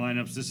one of my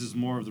lineups. This is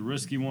more of the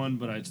risky one,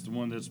 but it's the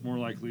one that's more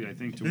likely, I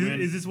think, to win.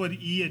 Is this what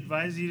E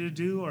advised you to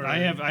do? Or I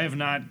have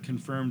not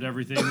confirmed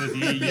everything with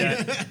Yi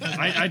yet.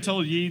 I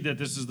told Yi that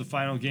this is the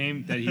final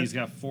game, that he's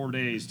got 4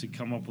 days to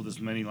come up with as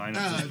many lineups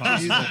as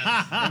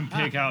possible and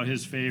pick out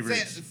his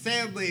favorites.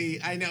 Sadly,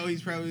 I know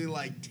he's probably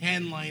like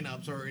 10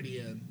 lineups already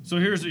in. So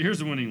here's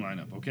the winning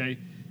lineup, okay?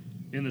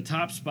 In the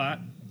top spot,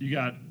 you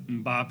got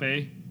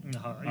Mbappe.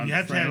 on You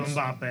have France. to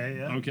have Mbappe,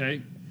 yeah.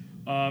 Okay.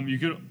 You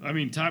could. I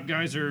mean, top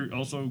guys are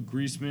also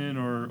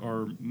Griezmann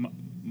or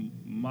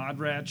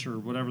Modric or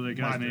whatever that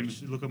guy's name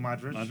is. Luka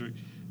Modric. Modric.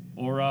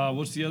 Or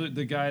what's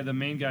the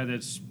main guy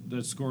that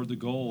scored the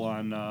goal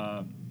on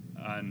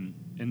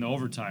in the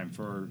overtime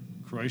for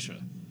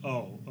Croatia?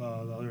 Oh, the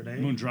other day.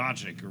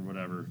 Mundracic or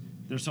whatever.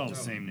 They're all the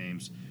same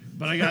names.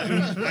 But I got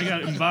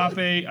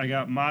Mbappe, I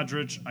got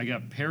Modric, I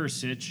got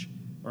Perisic,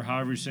 or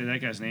however you say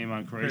that guy's name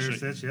on Croatia.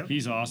 Perisic, yep.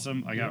 He's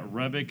awesome. I got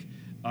Rebic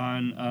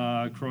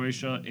on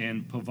Croatia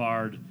and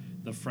Pavard,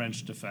 the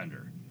French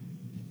defender.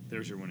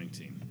 There's your winning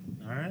team.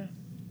 All right.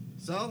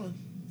 Solid.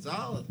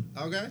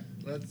 Okay,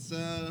 let's,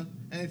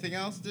 anything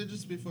else,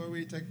 Digits, before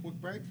we take a quick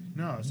break?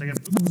 No, second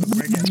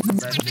break and come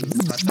back to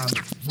the hot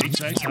topics.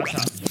 HVAC hot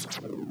topics.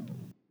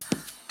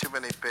 Too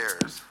many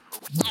bears.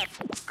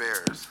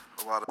 Bears.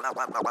 A lot of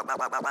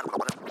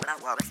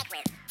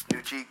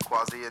Nucci,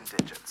 Quasi, and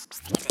Digits.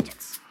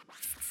 Digits.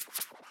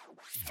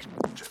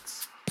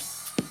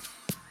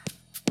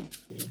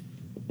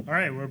 All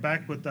right, we're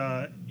back with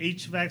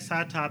HVAC's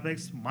hot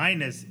topics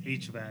minus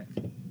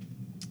HVAC.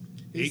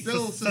 He's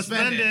still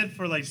suspended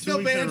for like 2 Still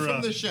weeks in a banned row.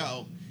 from the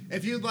show.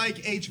 If you'd like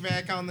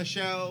HVAC on the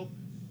show,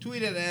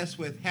 tweet at us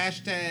with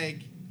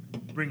hashtag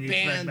Bring HVAC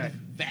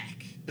banned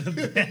back.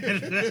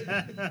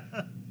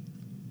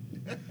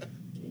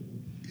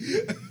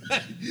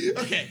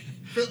 Okay,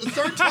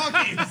 start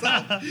talking.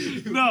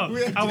 No,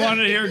 I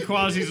wanted to hear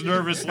Quasi's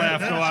nervous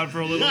laugh go on for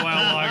a little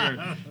while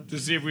longer to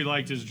see if we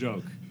liked his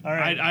joke. All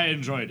right. I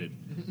enjoyed it.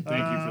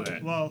 Thank you for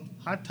that. Well,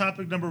 hot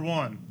topic number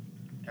 1,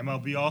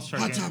 MLB All-Star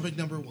Hot Game. topic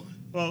number 1.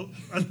 Well,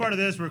 as part of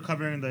this, we're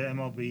covering the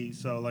MLB,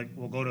 so like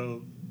we'll go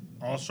to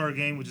All-Star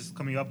Game, which is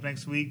coming up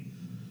next week.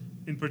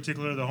 In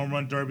particular, the Home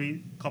Run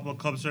Derby. A couple of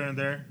Cubs are in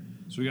there.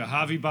 So we got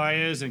Javi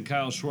Baez and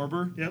Kyle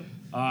Schwarber. Yep.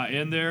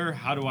 In there.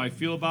 How do I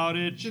feel about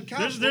it? Should Kyle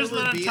There's a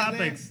Schwarber lot be of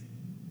topics.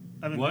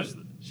 I mean, What? there's-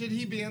 Should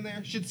he be in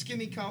there? Should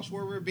skinny Kyle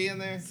Schwarber be in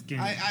there?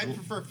 Skinny. I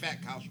prefer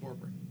fat Kyle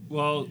Schwarber.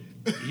 Well,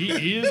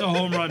 he is a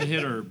home run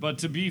hitter, but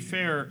to be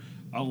fair,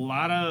 a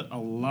lot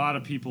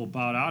of people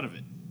bowed out of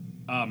it.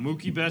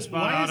 Mookie Betts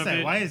bowed out of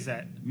it. Why is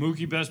that?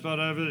 Mookie Betts bowed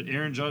out of it.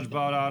 Aaron Judge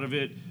bowed out of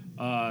it.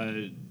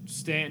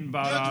 Stanton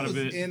bowed out Judge of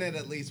was it. in it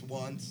at least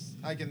once.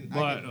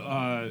 But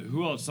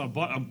who else? A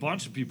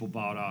bunch of people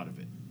bowed out of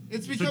it.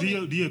 It's So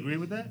becoming. do you agree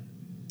with that?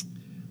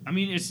 I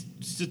mean, it's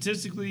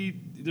statistically,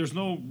 there's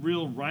no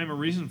real rhyme or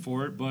reason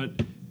for it, but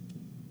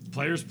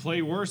players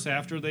play worse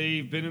after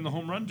they've been in the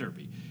home run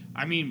derby.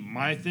 I mean,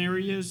 my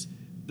theory is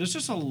there's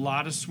just a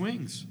lot of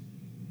swings.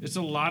 It's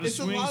a lot of It's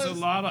a swings, lot a of-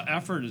 lot of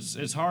effort.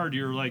 It's hard.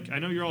 You're like, I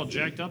know you're all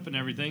jacked up and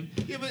everything,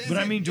 Yeah, but but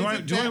I mean, do I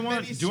that many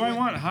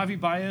want Javi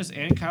Baez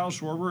and Kyle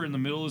Schwarber in the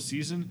middle of the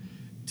season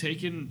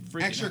taking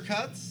freaking extra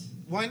cuts?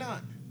 Why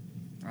not?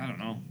 I don't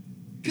know.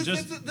 Because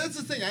Just- that's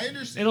the thing. I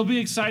understand. It'll be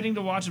exciting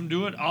to watch him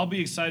do it. I'll be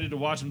excited to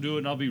watch him do it,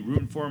 and I'll be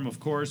rooting for him, of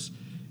course.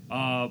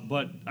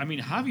 But, I mean,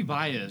 Javi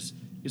Baez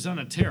is on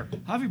a tear.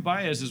 Javi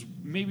Baez is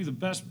maybe the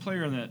best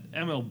player in the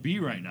MLB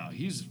right now.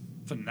 He's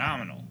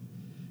phenomenal.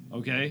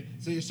 Okay?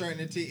 So you're starting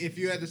a team. If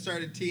you had to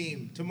start a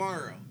team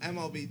tomorrow,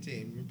 MLB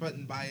team, you're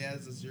putting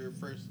Baez as your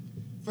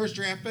first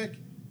draft pick.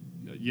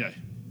 Yeah,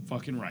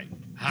 fucking right.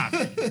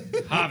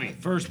 Javi,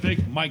 first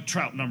pick. Mike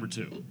Trout, number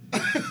 2.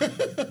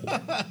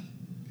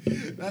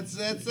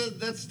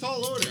 That's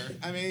tall order.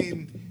 I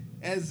mean,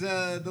 as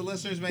the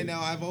listeners may know,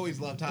 I've always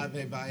loved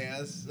Javi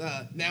Baez.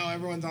 Now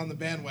everyone's on the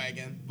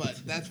bandwagon,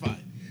 but that's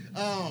fine.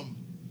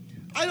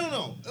 I don't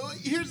know.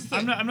 Here's the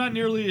thing. I'm not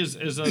nearly as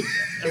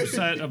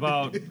upset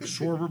about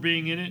Schwarber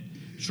being in it.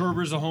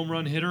 Schwarber's a home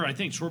run hitter. I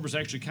think Schwarber's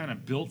actually kind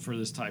of built for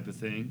this type of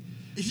thing.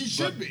 He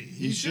should But be.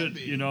 He should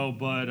be. You know,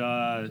 but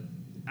I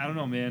don't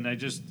know, man.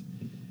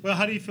 Well,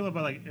 how do you feel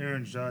about like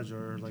Aaron Judge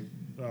or like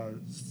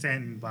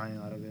Stanton buying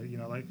out of it? You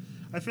know, like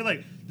I feel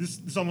like this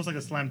is almost like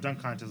a slam dunk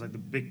contest. Like the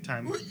big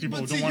time Well, people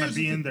but don't see, want to here's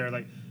be the in thing. there.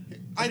 Like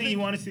I I think you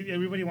think- want to see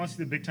everybody wants to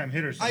see the big time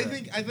hitters. I there.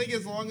 think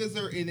as long as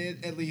they're in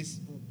it at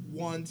least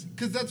once,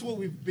 because that's what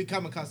we've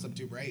become accustomed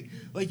to, right?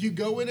 Like you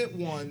go in it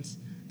once,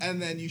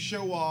 and then you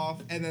show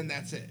off, and then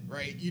that's it,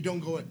 right? You don't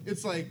go in.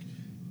 It's like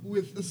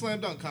with the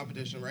slam dunk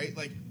competition, right?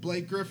 Like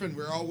Blake Griffin,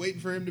 we're all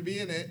waiting for him to be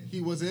in it. He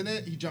was in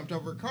it. He jumped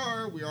over a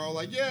car. We were all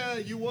like, yeah,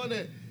 you won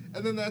it,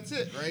 and then that's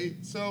it, right?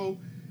 So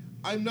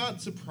I'm not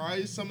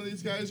surprised some of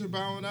these guys are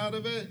bowing out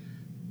of it.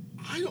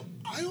 I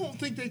don't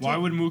think they. Why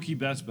would Mookie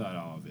Betts bow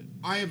out of it?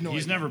 I have no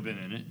He's idea. never been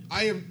in it.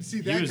 I am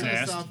that was kind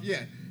asked. of stuff.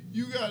 Yeah,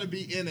 you got to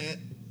be in it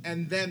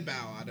and then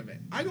bow out of it.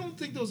 I don't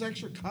think those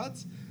extra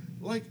cuts,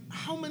 like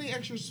how many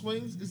extra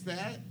swings is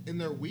that in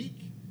their week?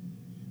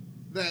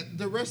 that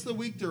the rest of the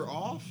week they're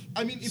off.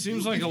 I mean,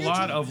 Seems like a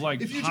lot of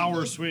like if you took power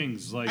those-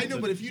 swings. Like I know,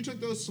 but if you took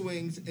those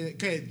swings,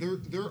 okay,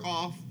 they're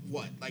off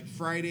what, like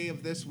Friday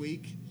of this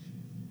week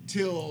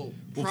till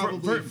Well,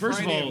 probably first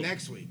of Friday all, of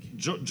next week.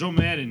 Joe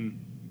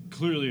Madden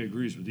clearly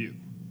agrees with you.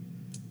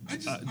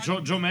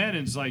 Joe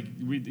Madden's like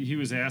he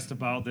was asked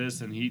about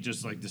this and he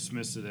just like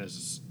dismissed it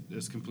as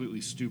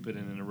completely stupid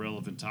and an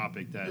irrelevant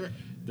topic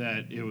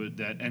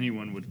that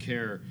anyone would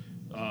care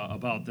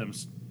about them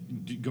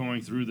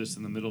going through this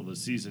in the middle of the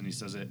season. He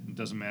says it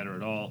doesn't matter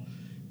at all.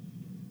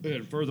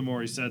 And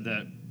furthermore, he said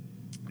that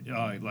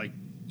like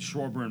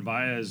Schwarber and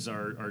Baez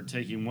are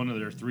taking one of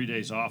their 3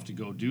 days off to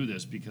go do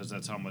this because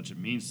that's how much it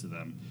means to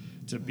them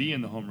to be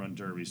in the home run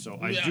derby. So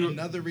I do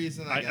another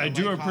reason I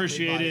do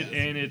appreciate it,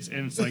 and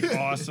it's like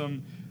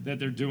awesome that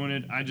they're doing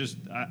it. I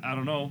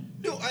don't know.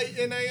 No,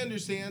 I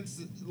understand,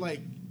 like,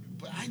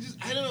 but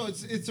I don't know.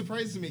 It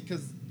surprises me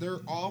because they're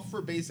off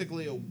for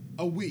basically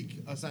a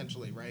week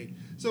essentially, right?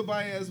 So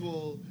Baez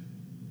will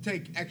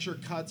take extra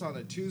cuts on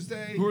a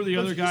Tuesday. Who are the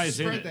But other if you guys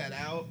in spread it? that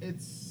out.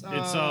 It's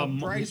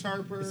Bryce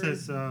Harper. It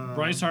says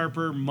Bryce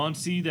Harper,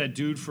 Muncy, that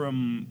dude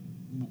from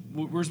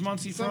where's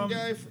Muncy some from?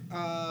 guy.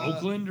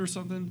 Oakland or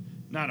something?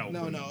 Not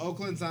Oakland. No,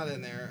 Oakland's not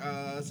in there.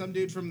 Some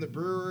dude from the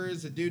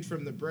Brewers, a dude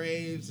from the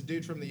Braves, a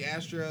dude from the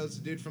Astros,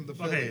 a dude from the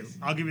Okay, Phillies.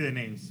 I'll give you the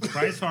names.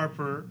 Bryce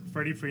Harper,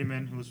 Freddie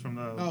Freeman, who's from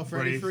the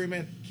Freddie Braves,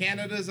 Freeman,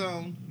 Canada's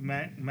own.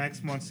 Max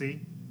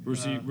Muncy.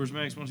 Where's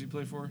Max Muncy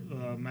play for?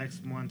 Max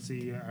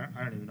Muncy,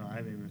 I don't even know. I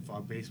haven't even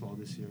followed baseball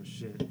this year.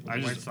 Shit. The I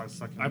White Sox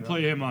sucking I it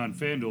play up. him on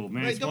FanDuel.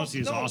 Max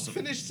Muncy is awesome.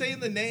 Finish saying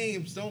the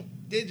names. Don't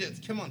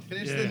digits. Come on,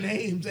 finish the Yeah.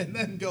 names and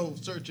then go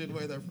searching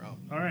where they're from.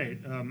 All right,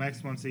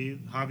 Max Muncy,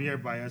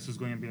 Javier Baez, who's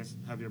going against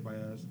Javier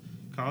Baez,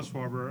 Kyle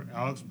Schwarber,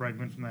 Alex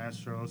Bregman from the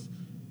Astros,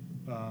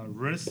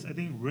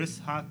 Rhys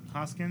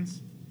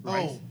Hoskins.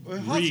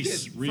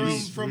 Hoskins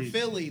Reese. from Reese.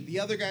 Philly.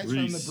 The other guy's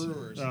Reese. from the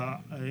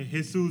Brewers.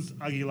 Jesus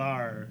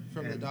Aguilar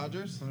From the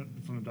Dodgers?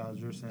 From the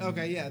Dodgers. And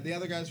Okay, yeah. The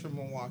other guy's from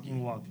Milwaukee.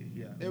 Milwaukee.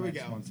 Yeah. There we Max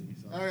go.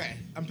 Muncy, so. All right.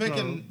 I'm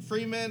picking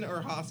Freeman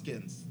or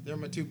Hoskins. They're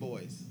my two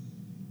boys.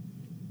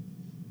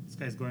 This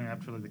guy's going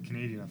after like the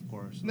Canadian, of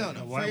course. No, Like,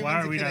 no, Why Freeman's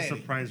are a we not Canadian.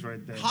 surprised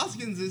right there?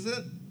 Hoskins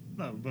isn't.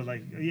 No, but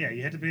like, yeah,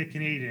 you had to be a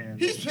Canadian.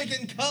 He's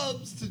picking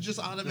Cubs to just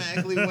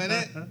automatically win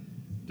it.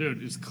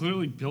 Dude, it's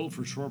clearly built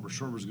for Schwarber.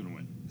 Schwarber's gonna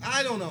win.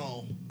 I don't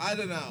know.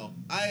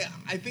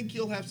 I think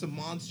you'll have some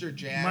monster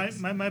jacks.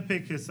 My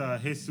pick is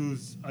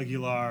Jesus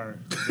Aguilar,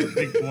 the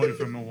big boy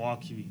from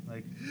Milwaukee,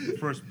 like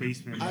first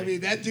baseman. I like-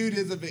 mean, that dude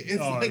is a big. It's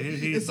like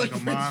he's it's like a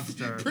Prince,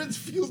 monster. Prince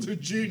Fielder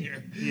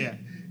Jr. Yeah.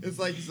 It's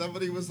like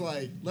somebody was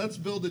like, let's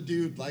build a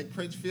dude like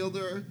Prince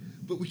Fielder,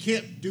 but we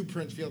can't do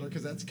Prince Fielder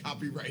because that's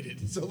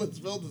copyrighted. So let's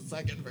build a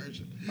second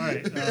version. All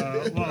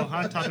right. Well,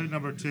 hot topic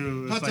number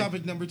 2. Is Hot like,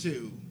 topic number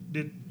 2.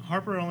 Did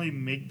Harper only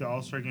make the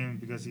All-Star game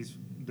because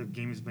the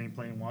game is being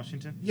played in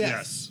Washington?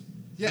 Yes.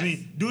 Yes. I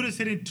mean, dude is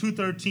hitting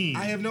 213.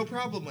 I have no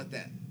problem with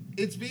that.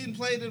 It's being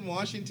played in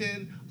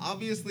Washington.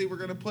 Obviously, we're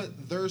going to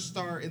put their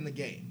star in the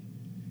game.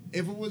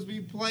 If it was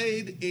being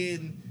played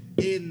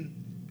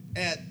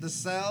at the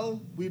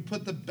Cell, we'd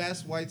put the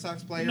best White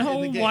Sox player in the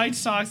No game. White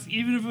Sox,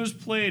 even if it was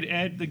played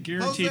at the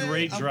guaranteed Jose,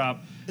 rate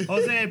drop.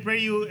 Jose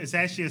Abreu is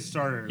actually a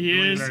starter. He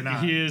believe is. it or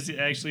not. He is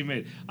actually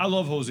made. I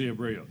love Jose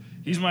Abreu.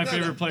 He's my No,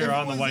 favorite no, if player it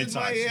on the was White in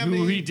Sox. Miami,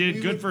 who he we did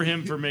good would- for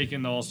him for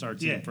making the All-Star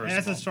team. Yeah, first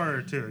as of a all.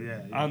 starter too.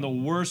 Yeah. On the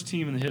worst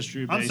team in the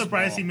history of I'm baseball.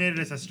 surprised he made it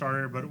as a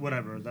starter, but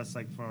whatever. That's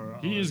like for.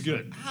 He is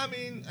good. I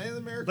mean, in the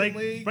American Like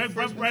League.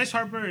 Bryce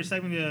Harper is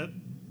having a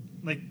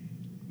like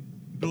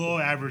below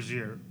average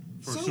year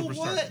for So a superstar.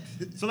 what?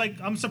 So like,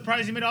 I'm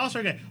surprised he made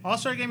All-Star game.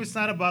 All-Star game is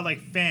not about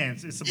like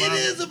fans. It's about. It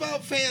is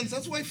about fans.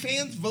 That's why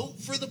fans vote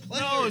for the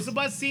players. No, it's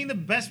about seeing the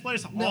best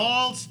players. No.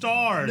 All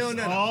stars.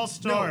 No. All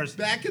stars.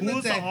 No, back in the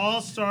Who's day- the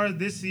All-Star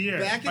this year?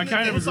 Back in I the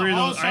kind day- of was the agree though.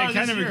 All-Star I kind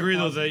this of year, agree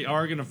though. Bob. They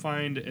are going to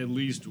find at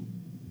least,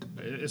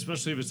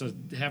 especially if it's a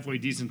halfway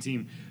decent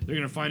team, they're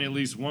going to find at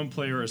least one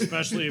player,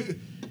 especially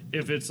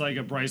if it's like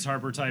a Bryce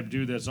Harper type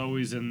dude that's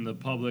always in the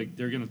public.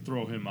 They're going to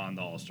throw him on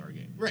the All-Star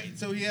game. Right.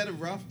 So he had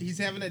he's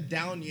having a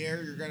down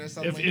year. You're going to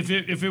suddenly.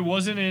 If it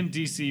wasn't in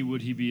DC,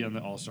 would he be on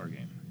the All-Star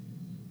game?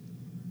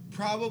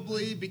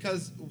 Probably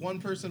because one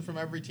person from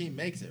every team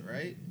makes it,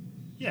 right?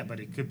 Yeah, but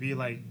it could be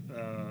like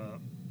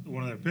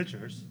one of their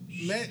pitchers.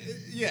 Yes.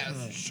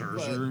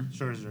 Scherzer.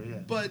 Scherzer, yeah.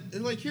 But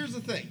like, here's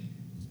the thing.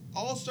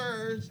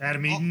 All-Stars.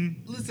 Adam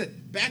Eaton.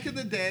 Listen, back in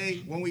the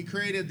day when we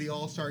created the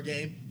All-Star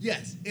game,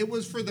 yes, it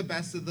was for the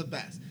best of the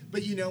best.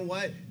 But you know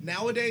what?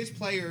 Nowadays,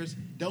 players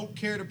don't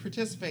care to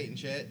participate in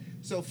shit,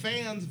 so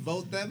fans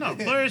vote them No, in.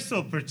 players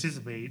still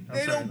participate. I'm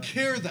They sorry, don't no.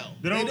 care, though.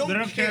 They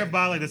don't care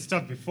about like the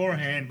stuff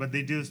beforehand, but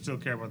they do still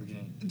care about the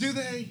game. Do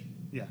they?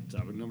 Yeah.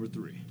 Topic number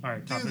 3. All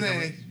right. Do Topic they?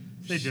 number.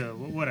 They do.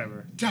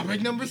 Whatever.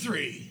 Topic number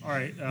 3. All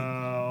right.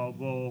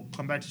 We'll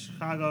come back to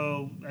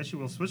Chicago. Actually,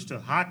 we'll switch to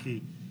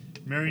hockey.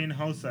 Marian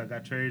Hossa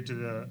got traded to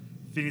the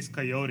Phoenix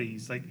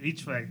Coyotes. Like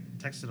HVAC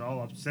texted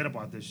all upset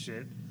about this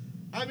shit.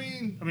 I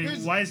mean,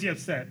 Why is he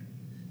upset?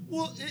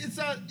 Well, it's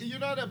not. You're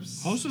not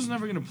upset. Hosa's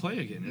never going to play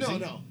again, is No, he?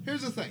 no.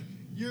 Here's the thing.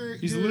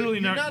 He's you're, literally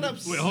you're not.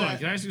 upset. Wait, hold on.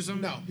 Can I ask you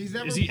something? No, he's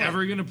never. Is he played.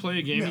 ever going to play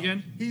a game No,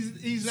 again?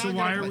 He's not. So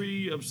why gonna are play.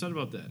 we upset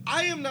about that?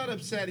 I am not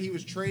upset he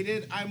was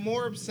traded. I'm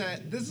more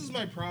upset. This is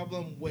my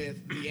problem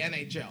with the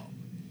NHL,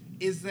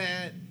 is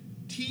that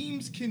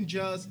teams can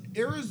just.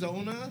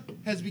 Arizona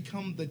has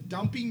become the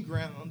dumping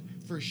ground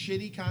for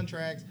shitty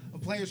contracts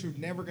of players who are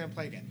never going to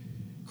play again.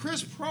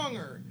 Chris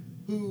Pronger,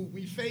 who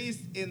we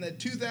faced in the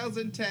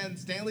 2010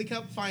 Stanley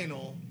Cup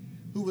Final,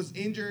 who was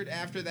injured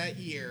after that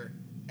year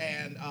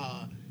and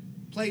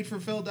played for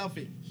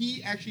Philadelphia.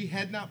 He actually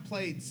had not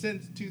played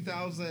since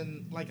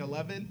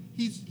 2011.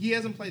 He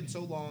hasn't played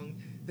so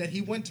long that he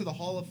went to the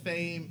Hall of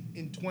Fame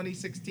in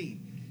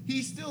 2016.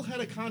 He still had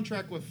a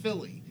contract with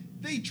Philly.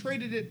 They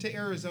traded it to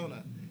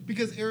Arizona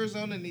because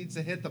Arizona needs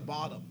to hit the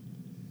bottom.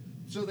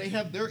 So they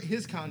have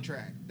his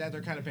contract that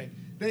they're kind of paying.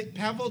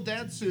 Pavel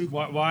Datsyuk.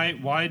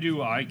 Why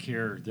do I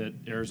care that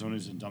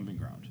Arizona's a dumping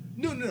ground?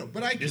 No.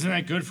 But Isn't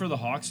that good for the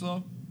Hawks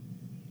though?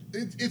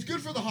 It's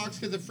good for the Hawks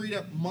because it freed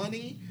up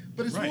money.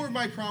 But it's Right. more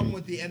my problem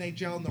with the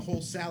NHL and the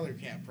whole salary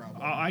cap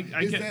problem. I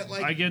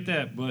get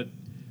that, but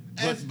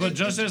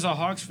just as a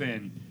Hawks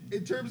fan,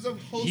 in terms of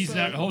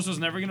Hosa's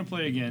never going to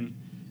play again,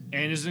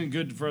 and isn't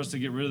good for us to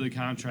get rid of the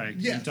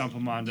contract and dump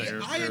him onto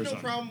Arizona. I had no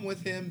problem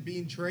with him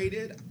being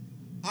traded.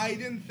 I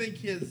didn't think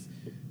his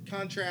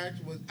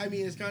contract was. I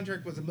mean, his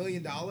contract was $1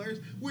 million,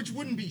 which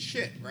wouldn't be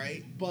shit,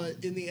 right?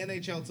 But in the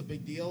NHL, it's a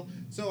big deal.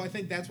 So I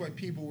think that's why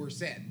people were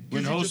sad.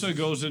 When Hosa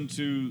goes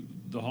into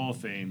the Hall of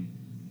Fame,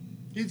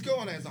 he's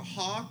going as a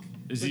Hawk.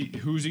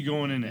 Who's he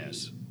going in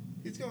as?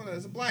 He's going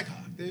as a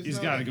Blackhawk. He's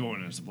got to go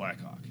in as a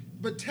Blackhawk.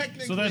 But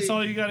technically, so that's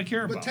all you got to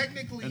care about. But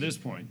technically, at this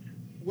point,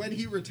 when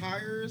he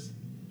retires,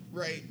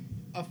 right,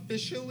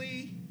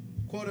 officially,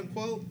 quote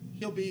unquote,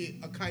 he'll be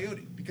a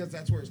Coyote because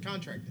that's where his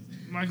contract is.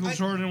 Michael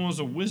Jordan was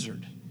a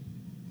Wizard.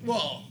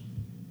 Well,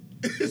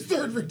 his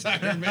third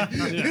retirement.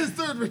 Yeah. His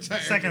third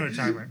retirement. Second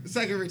retirement.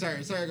 Second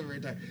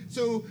retirement.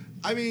 So,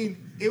 I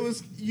mean, it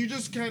was, you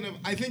just kind of,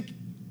 I think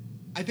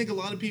a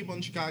lot of people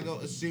in Chicago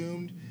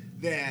assumed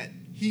that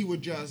he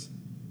would just,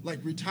 like,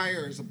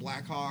 retire as a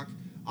Blackhawk.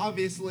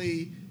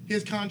 Obviously,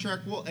 his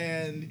contract will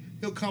end.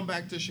 He'll come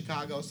back to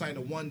Chicago, sign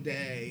a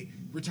one-day,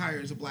 retire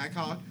as a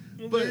Blackhawk.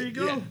 Well, but, there you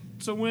go. Yeah.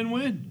 It's a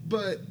win-win.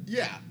 But,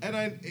 yeah,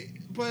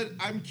 but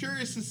I'm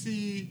curious to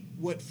see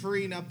what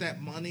freeing up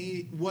that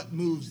money, what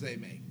moves they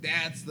make.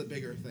 That's the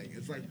bigger thing.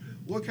 It's like,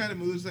 what kind of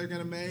moves they're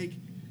going to make.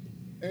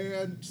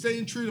 And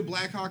staying true to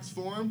Blackhawks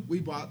form, we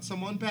bought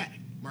someone back.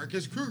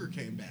 Marcus Kruger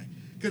came back.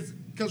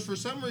 Because for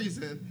some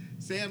reason,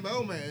 Sam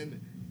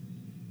Bowman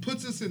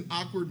puts us in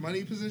awkward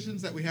money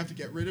positions that we have to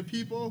get rid of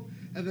people,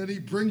 and then he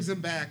brings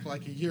them back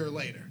like a year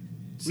later.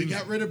 We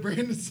got rid of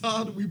Brandon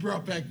Saad. We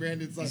brought back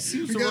Brandon Saad. He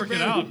seems to work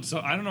it out. So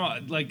I don't know.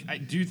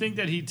 Like, do you think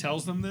that he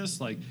tells them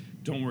this? Like,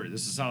 don't worry,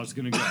 this is how it's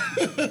going to go.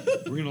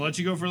 We're going to let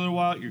you go for a little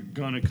while. You're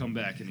going to come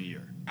back in a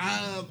year.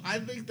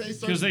 I think they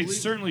start because they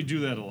certainly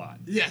do that a lot.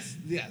 Yes.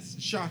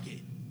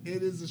 Shocking.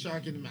 It is a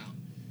shocking amount.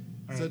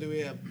 All so right. do we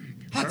have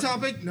hot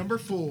topic number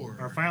 4?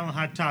 Our final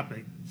hot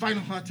topic.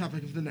 Final hot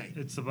topic of the night.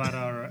 It's about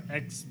our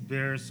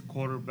ex-Bears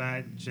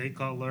quarterback, Jay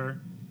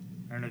Cutler.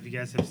 I don't know if you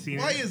guys have seen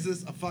Why it. is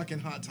this a fucking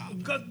hot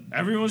topic?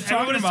 Everyone's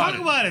talking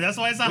about it. That's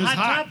why it's a It was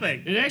hot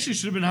topic. It actually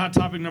should have been hot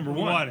topic number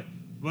one.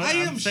 But I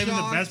am I'm saving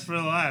shocked. the best for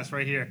the last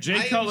right here.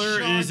 Jay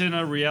Cutler is in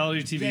a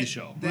reality TV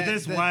show. With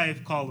his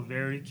wife called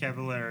Very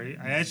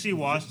Cavallari. I actually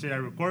watched it. I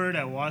recorded it.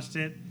 I watched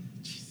it.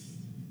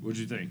 What'd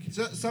you think?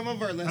 So, some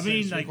of our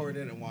listeners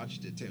recorded and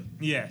watched it too.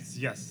 Yes.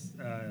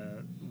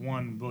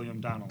 One William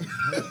Donald.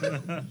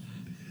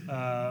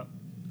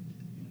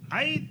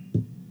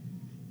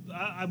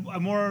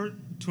 I'm more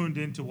tuned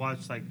in to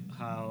watch like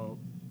how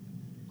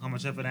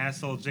much of an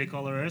asshole Jay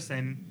Cutler is,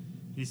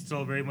 and he's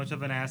still very much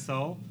of an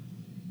asshole.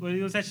 But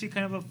it was actually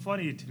kind of a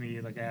funny to me,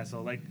 like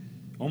asshole. Like,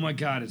 oh my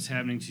God, it's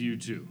happening to you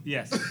too.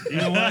 Yes. You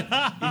know what?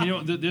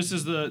 This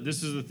is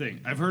the thing.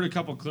 I've heard a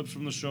couple clips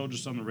from the show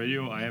just on the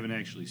radio. I haven't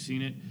actually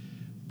seen it,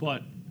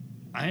 but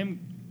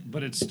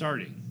it's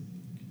starting.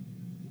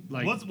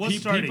 Like what's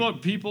starting?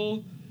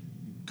 People,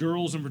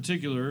 girls in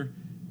particular,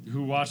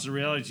 who watch the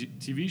reality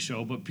TV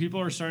show, but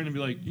people are starting to be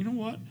like, you know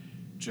what?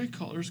 Jay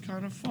Cutler's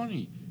kind of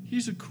funny.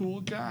 He's a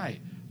cool guy.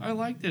 I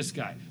like this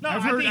guy. No,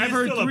 I've I think he's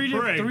heard still a three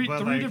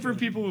prick, different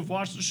people who've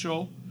watched the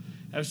show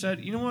have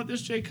said, you know what,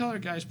 this Jay Cutler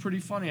guy's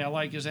pretty funny. I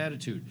like his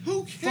attitude.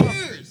 Who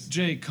cares?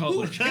 Jay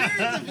Cutler. Who cares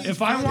if he's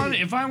If I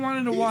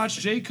wanted to watch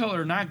Jay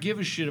Cutler not give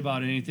a shit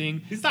about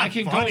anything, He's not I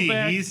can funny. go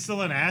back. He's still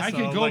an asshole.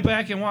 I could go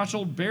back and watch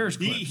old Bears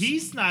clips.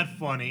 He's not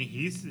funny.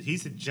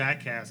 He's a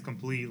jackass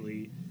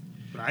completely.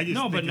 But I just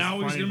no, think but it's now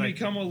he's funny, going to like,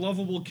 become a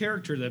lovable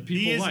character that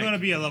people he is like. going to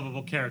be a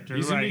lovable character.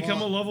 He's going right. to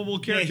become a lovable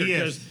character he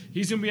because is.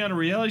 he's going to be on a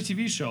reality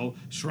TV show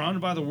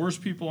surrounded by the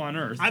worst people on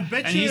earth. I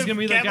bet and you he's if going to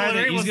be the guy that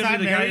Cavallari he's was going to not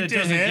be the guy married that to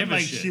doesn't him, give a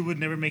like shit. she would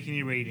never make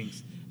any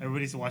ratings.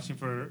 Everybody's watching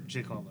for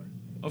Jay Cutler.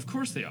 Of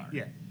course they are.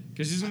 Yeah.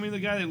 Because he's going to be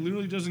the guy that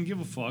literally doesn't give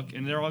a fuck,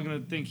 and they're all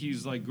going to think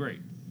he's like great.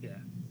 Yeah.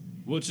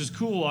 Which is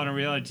cool on a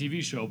reality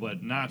TV show,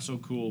 but not so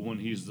cool when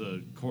he's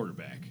the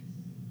quarterback.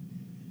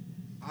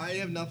 I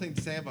have nothing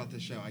to say about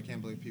this show. I can't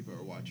believe people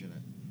are watching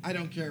it. I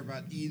don't care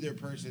about either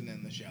person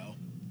in the show.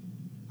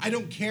 I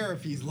don't care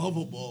if he's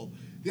lovable.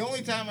 The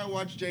only time I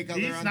watch Jay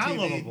Cutler He's on not TV,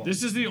 lovable.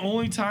 This is the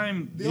only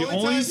time, The the only time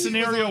only he was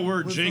scenario on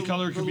where was Jay the-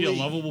 Cutler the could be a league.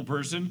 lovable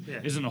person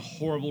Yeah. is in a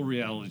horrible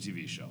reality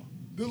TV show.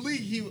 the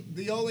league.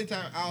 The only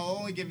time I'll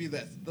only give you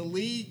this: the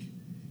league.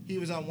 He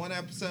was on one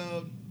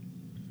episode.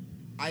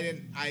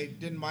 I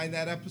didn't mind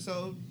that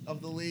episode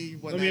of the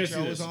league when Let me that ask you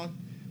show was this. on.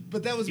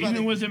 But that was about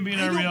Even it. with him being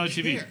I on don't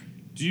reality TV, care.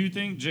 do you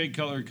think Jay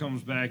Cutler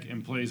comes back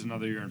and plays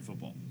another year in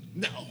football?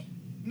 No.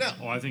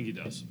 Oh, I think he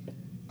does.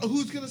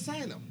 Who's gonna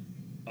sign him?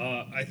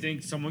 I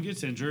think someone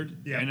gets injured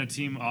Yeah. and a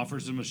team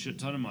offers him a shit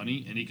ton of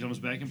money and he comes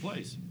back and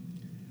plays.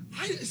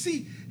 I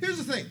see.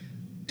 Here's the thing: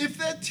 if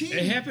that team,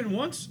 It happened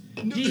once.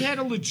 No. He had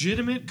a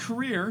legitimate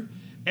career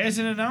as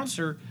an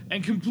announcer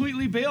and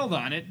completely bailed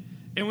on it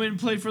and went and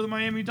played for the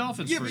Miami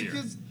Dolphins Yeah, for a year.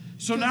 because-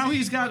 So because now he-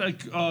 he's got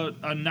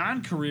a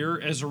non-career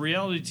as a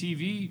reality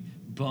TV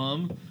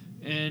bum,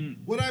 and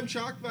what I'm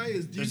shocked by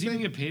is, do you does he even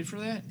think? get paid for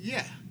that?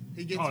 Yeah,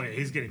 he gets. Oh, yeah,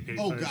 he's getting paid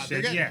Oh for this god, shit.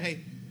 they're getting yeah.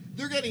 paid.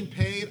 They're getting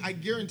paid. I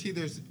guarantee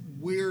there's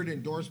weird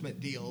endorsement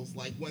deals,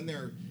 like when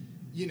they're,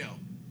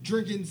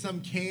 drinking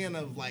some can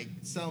of like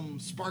some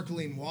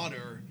sparkling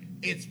water.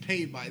 It's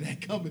paid by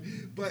that company.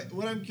 But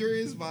what I'm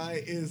curious by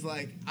is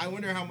like, I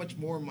wonder how much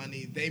more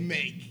money they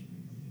make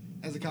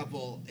as a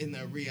couple in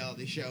the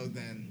reality show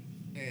than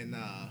in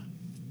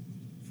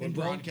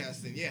Football?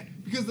 broadcasting. Yeah,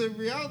 because the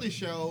reality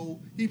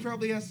show, he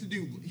probably has to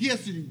do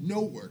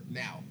no work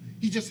now.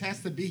 He just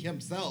has to be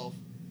himself.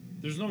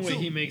 There's no way So-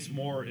 he makes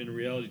more in a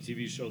reality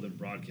TV show than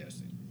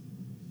broadcasting.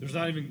 There's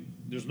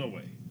no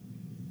way.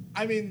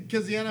 I mean,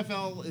 because the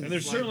NFL is. And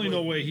there's like, certainly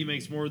no way he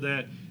makes more of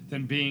that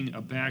than being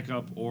a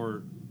backup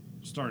or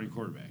starting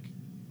quarterback.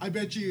 I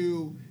bet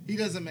you he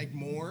doesn't make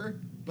more,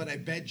 but I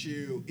bet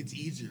you it's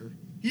easier.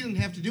 He doesn't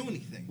have to do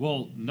anything.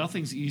 Well,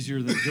 nothing's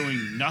easier than doing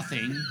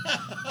nothing.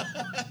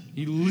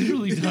 He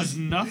literally does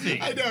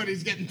nothing. I know, and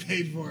he's getting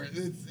paid for it.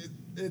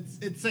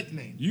 It's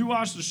sickening. You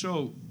watch the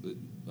show,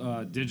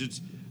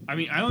 Digits. I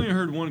mean, I only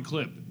heard one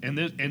clip, and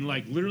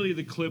literally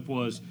the clip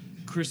was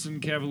Kristen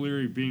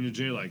Cavallari being to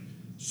Jay like,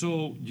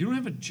 "So you don't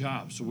have a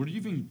job, so what are you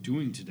even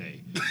doing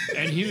today?"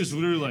 And he was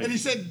literally like, And he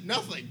said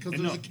nothing because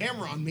And there's no- a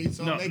camera on me,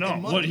 so I'm no, making no.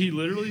 money. What he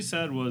literally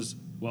said was,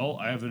 "Well,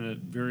 I have a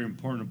very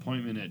important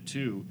appointment at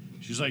 2."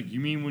 She's like, "You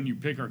mean when you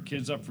pick our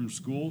kids up from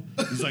school?"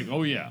 He's like,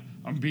 "Oh yeah,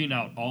 I'm beating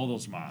out all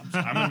those moms.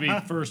 I'm gonna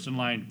be first in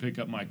line to pick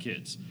up my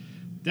kids."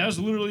 That was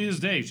literally his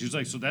day. She's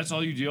like, "So that's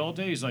all you do all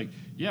day?" He's like,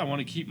 "Yeah, I want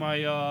to keep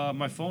my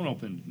my phone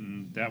open.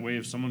 And that way,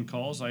 if someone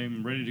calls, I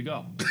am ready to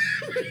go."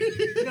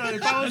 If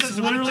I was That's as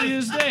literally rich,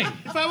 his day.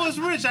 if I was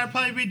rich, I'd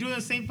probably be doing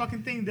the same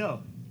fucking thing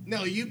though.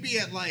 No, you'd be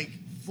at like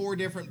 4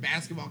 different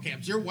basketball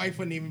camps. Your wife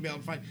wouldn't even be able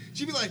to find.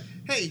 She'd be like,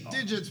 "Hey,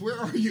 Digits, where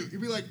are you?" You'd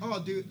be like, "Oh,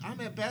 dude,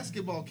 I'm at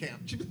basketball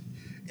camp." She'd be,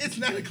 "It's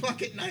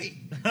 9:00 at night."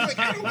 You're like,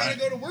 "I don't gotta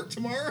go to work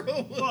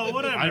tomorrow." Well,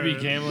 whatever. I'd be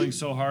gambling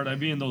so hard. I'd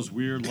be in those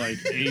weird like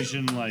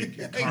Asian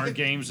like card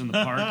games in the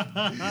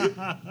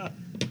park.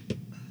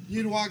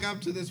 You'd walk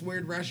up to this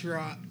weird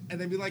restaurant and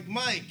they'd be like,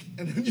 "Mike,"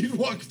 and then you'd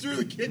walk through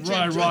the kitchen.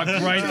 Right, walk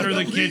right through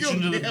the Illegal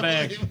kitchen to the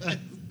back.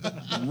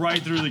 gambling.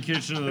 Right through the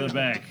kitchen to the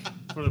back.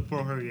 For the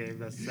poker game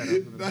that's set up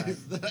in the back.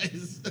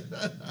 Nice.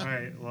 All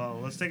right, well,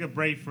 let's take a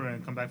break for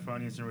and come back for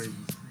onions and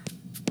raisins.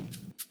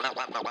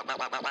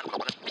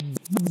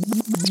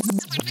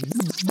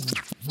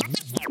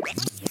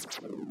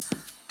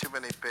 Too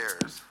many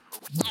bears.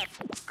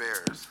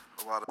 Bears.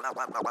 A lot of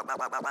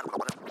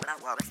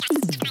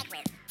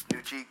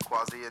Nucci,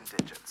 Quasi, and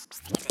Digits.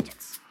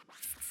 Digits.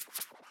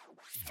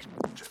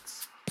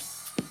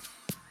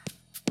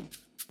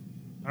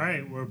 All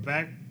right, we're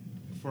back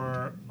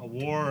for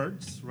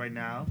awards right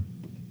now.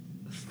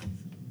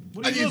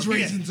 What are you Onions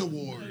looking Raisins at?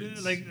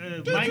 Awards.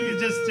 Mike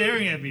is just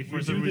staring at me for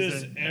We some do this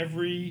reason.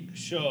 every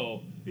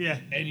show, Yeah,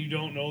 and you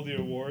don't know the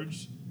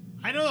awards.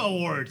 I know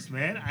awards,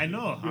 man. I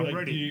know. You're I'm like,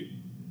 ready.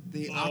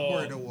 The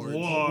awkward awards.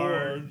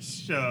 Awards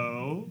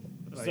show.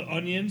 It's the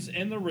onions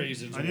and the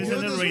raisins. Onions You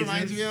award. know and what the this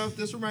reminds raisins. me of?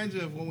 This reminds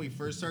me of when we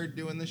first started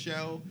doing the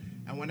show,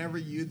 and whenever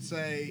you'd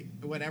say,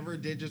 whenever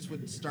Digits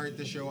would start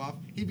the show off,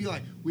 he'd be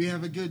like, "We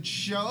have a good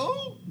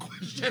show?"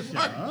 Question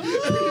mark.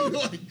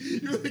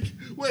 You're like,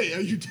 "Wait,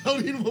 are you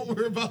telling what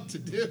we're about to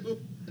do?"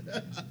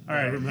 All I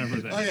right,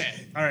 remember that.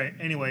 Okay. all right.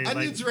 Anyway,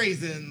 Onions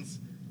Raisins.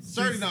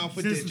 Starting off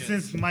with Digits.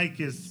 since Mike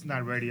is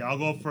not ready, I'll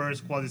go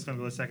first. Quality's gonna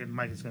go second.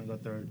 Mike is gonna go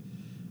third.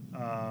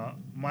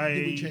 My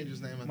Did we change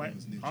his name? I my- think it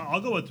was Nucci. I'll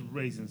go with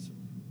raisins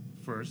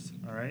first.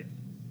 All right.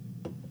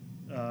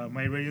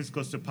 My raisins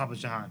goes to Papa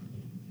John.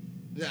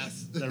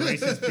 Yes. The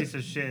racist piece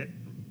of shit,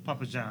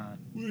 Papa John.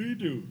 What do you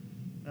do?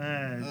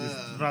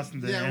 Just thrusting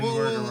the yeah,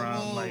 N-word whoa,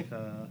 around whoa. like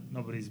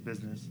nobody's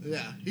business.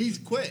 Yeah, he's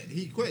quit.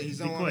 He quit. He's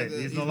no He longer quit. the,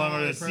 He's no longer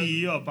the president.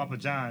 CEO of Papa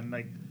John.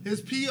 Like,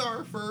 His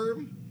PR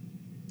firm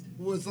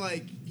was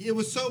like, it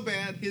was so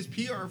bad. His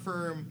PR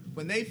firm,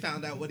 when they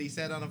found out what he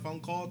said on a phone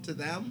call to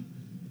them,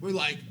 were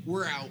like,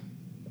 "We're out,"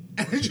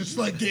 and they just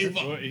like gave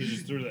up. What, he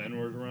just threw the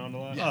N-word around a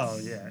lot? Yes. oh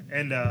yeah,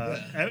 and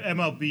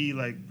MLB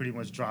like pretty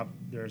much dropped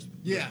their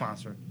Yeah.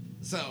 sponsor.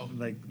 So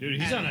Like, Dude,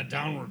 he's on a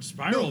downward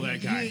spiral.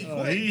 That guy.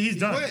 he's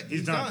done. quit.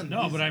 He's done.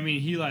 No, but I mean,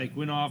 he like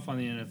went off on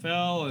the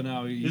NFL, and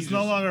now it's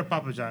no longer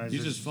Papa John. It's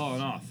He's just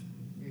falling off.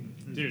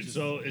 Dude, just-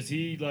 so is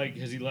he like?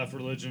 Has he left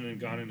religion and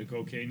gone into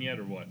cocaine yet,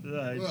 or what?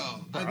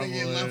 well, I think he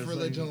probably left is,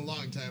 religion a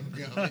long time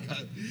ago.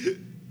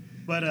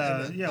 But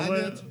And, yeah,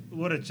 onions-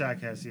 what a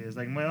jackass he is.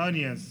 Like my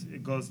onions,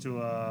 it goes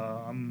to.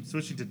 I'm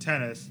switching to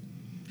tennis.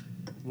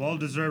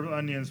 Well-deserved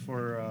onions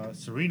for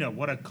Serena.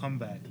 What a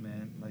comeback,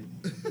 man!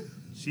 Like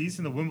she's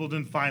in the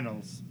Wimbledon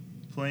finals,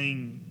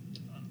 playing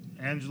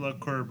Angela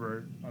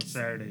Kerber on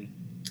Saturday.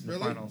 In the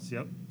Really? finals.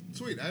 Yep.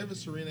 Sweet. I have a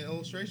Serena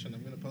illustration.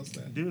 I'm gonna post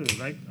that. Dude,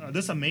 like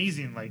this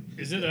amazing. Like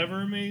Is it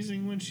ever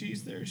amazing when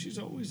she's there? She's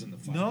always in the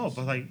finals. no,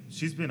 but like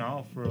she's been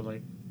out for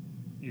like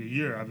a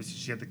year. Obviously,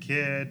 she had the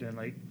kid, and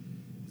like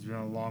it's been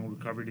a long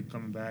recovery to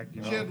coming back.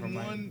 You know, She had from,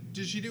 like- one.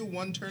 Did she do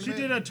one She tournament?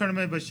 did a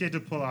tournament, but she had to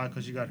pull out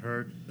because she got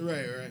hurt.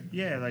 Right.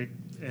 Yeah, like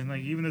and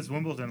like even this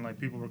Wimbledon, like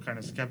people were kind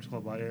of skeptical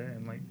about it,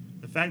 and like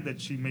the fact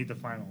that she made the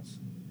finals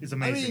is I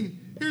amazing. mean,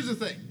 here's the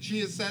thing. She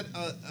has set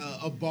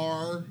a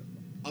bar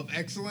of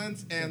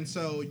excellence, and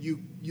so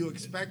you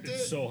expect it.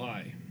 It's so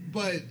high.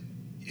 But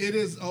it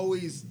is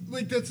always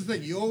like that's the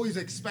thing. You always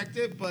expect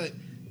it, but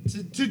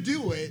to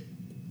do it,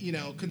 you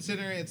know,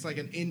 considering it's like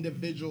an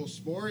individual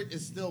sport,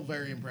 is still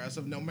very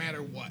impressive, no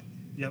matter what.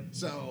 Yep.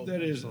 So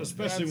That is,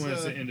 especially That's, when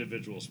it's an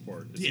individual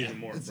sport. It's even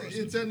more impressive.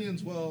 it's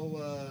onions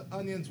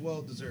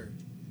well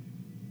deserved.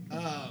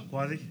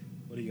 Quasi,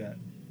 what do you got?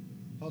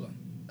 Hold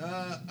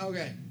on.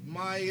 Okay,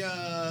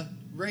 my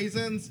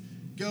raisins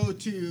go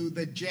to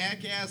the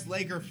jackass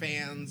Laker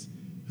fans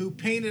who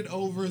painted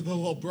over the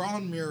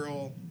LeBron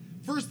mural.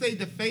 First they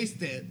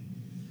defaced it,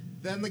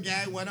 then the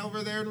guy went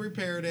over there and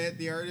repaired it.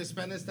 The artist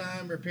spent his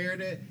time,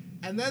 repaired it,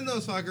 and then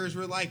those fuckers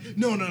were like,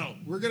 no,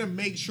 we're gonna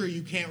make sure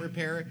you can't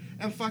repair it,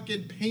 and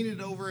fucking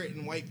painted over it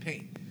in white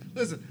paint.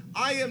 Listen,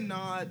 I am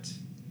not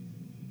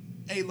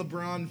a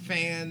LeBron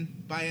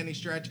fan by any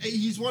stretch.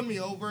 He's won me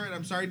over, and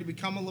I'm starting to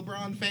become a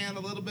LeBron fan a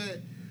little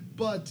bit.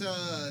 But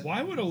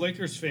Why would a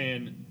Lakers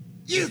fan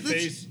Yeah,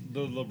 face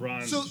the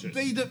LeBron so shit?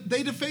 they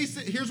defaced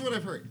it. Here's what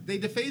I've heard: they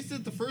defaced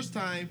it the first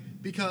time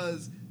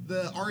because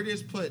the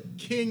artist put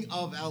 "King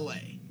of LA,"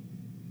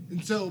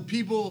 and so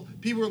people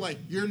were like,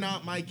 "You're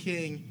not my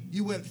king.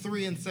 You went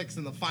 3-6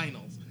 in the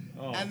finals."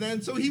 Oh. And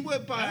then so he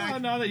went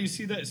back. Now that you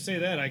say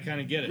that, I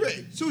kind of get it.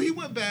 Right. So he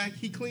went back.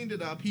 He cleaned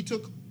it up. He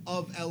took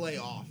 "of LA"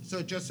 off. So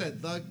it just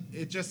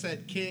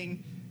said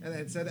King, and then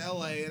it said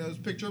LA, and it was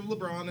a picture of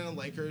LeBron and the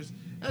Lakers,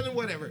 and then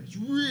whatever. It's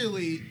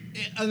really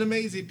an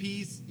amazing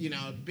piece. You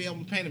know, be able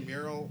to paint a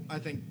mural. I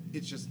think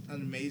it's just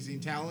an amazing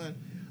talent.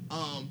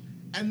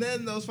 And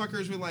then those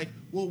fuckers were like,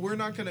 well, we're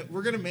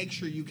gonna make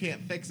sure you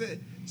can't fix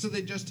it. So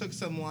they just took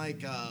some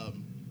like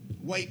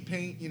white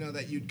paint, you know,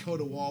 that you'd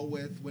coat a wall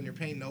with when you're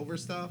painting over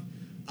stuff,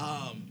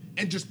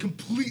 and just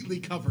completely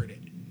covered it.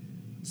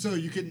 So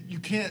you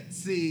can't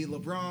see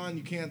LeBron,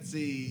 you can't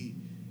see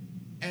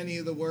any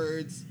of the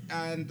words,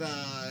 and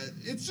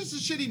it's just a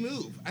shitty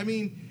move. I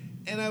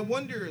mean, and I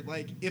wonder,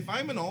 like, if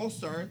I'm an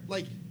all-star,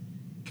 like,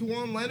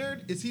 Kawhi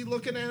Leonard, is he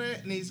looking at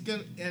it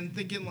and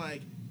thinking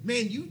like,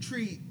 man, you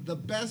treat the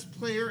best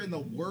player in the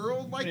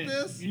world like Man,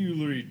 this?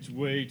 You read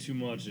way too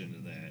much into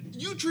that.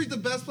 You treat the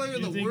best player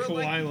in You the think world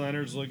Kawhi like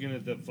Leonard's looking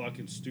at the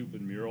fucking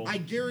stupid mural? I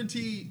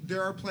guarantee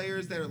there are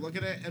players that are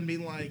looking at it and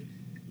being like,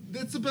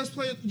 that's the best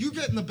player. You're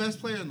getting the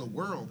best player in the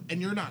world,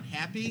 and you're not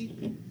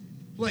happy?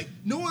 Like,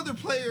 no other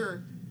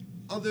player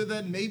other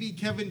than maybe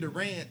Kevin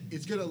Durant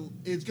is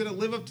gonna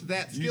live up to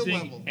that you skill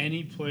think level.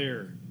 any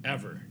player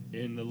ever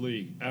in the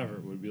league ever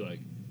would be like,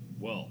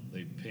 well,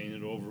 they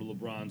painted over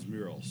LeBron's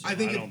mural, so I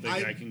don't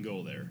think I can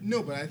go there.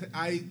 No, but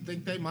I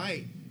think they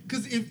might.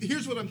 Because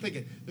here's what I'm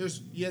thinking.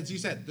 There's, as you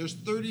said, there's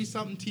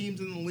 30-something teams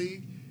in the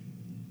league.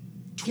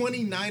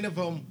 29 of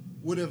them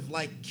would have,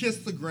 like,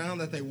 kissed the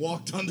ground that they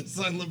walked on to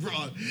sign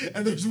LeBron.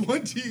 And there's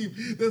one team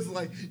that's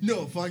like,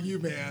 no, fuck you,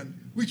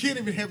 man. We can't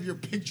even have your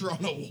picture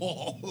on a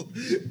wall.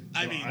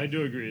 I mean, I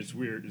do agree. It's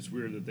weird. It's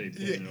weird that they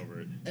painted over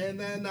it. And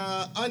then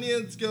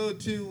onions go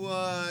to,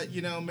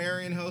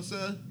 Marion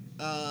Hossa.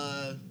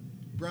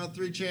 Brought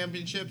 3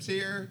 championships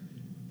here.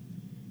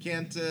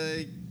 Can't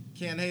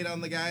hate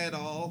on the guy at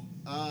all.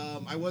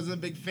 I wasn't a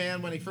big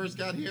fan when he first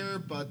got here,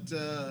 but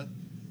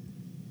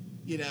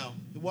he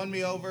won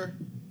me over.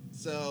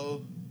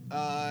 So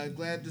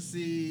glad to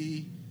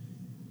see.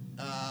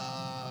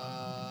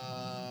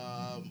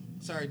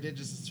 Sorry,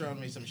 Digits is throwing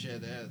me some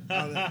shit.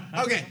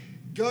 Okay,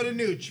 go to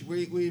Nooch.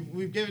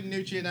 We've given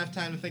Noochie enough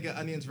time to think of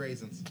onions,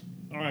 raisins.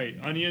 All right,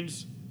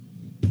 onions.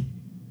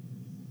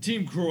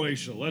 Team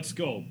Croatia, let's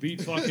go.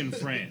 Beat fucking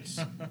France.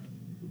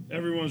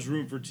 Everyone's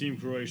rooting for Team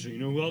Croatia. You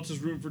know who else is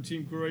rooting for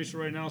Team Croatia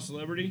right now,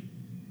 celebrity?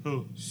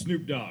 Who?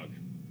 Snoop Dogg.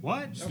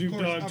 What? Snoop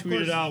course, Dogg of tweeted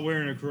course. out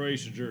wearing a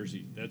Croatia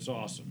jersey. That's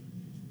awesome.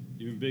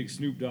 Even big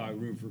Snoop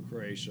Dogg rooting for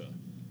Croatia.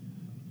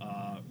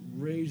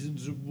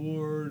 Raisins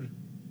Award.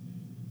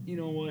 You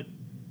know what?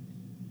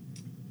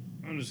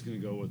 I'm just going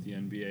to go with the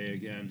NBA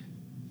again.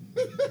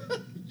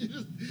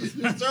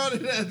 You're throwing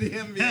it at the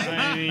NBA.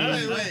 I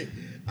mean- wait.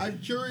 I'm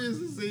curious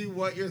to see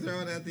what you're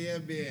throwing at the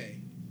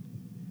NBA.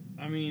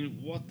 I mean,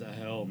 what the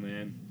hell,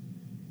 man?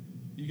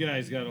 You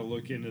guys got to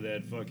look into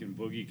that fucking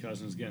Boogie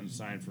Cousins getting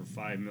signed for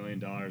 $5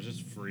 million. It's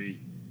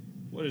free.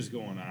 What is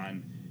going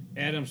on?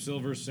 Adam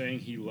Silver saying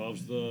he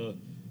loves the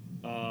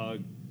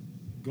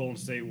Golden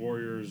State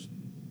Warriors'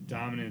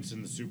 dominance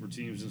in the super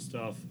teams and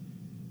stuff.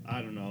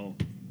 I don't know.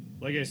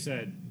 Like I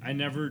said, I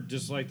never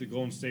disliked the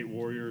Golden State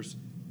Warriors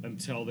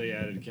until they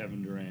added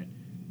Kevin Durant.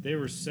 They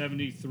were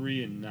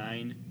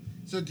 73-9.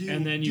 So do you,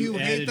 and then do you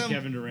hate added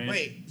them? Wait, Durant.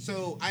 Wait,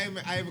 so I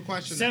have a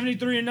question.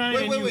 73-9,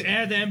 Wait, and wait, you wait.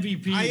 add the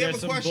MVP. I have That's a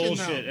some question,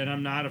 bullshit, though. and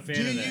I'm not a fan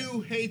Do of that.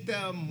 you hate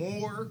them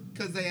more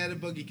because they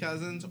added Boogie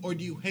Cousins, or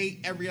do you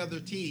hate every other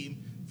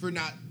team for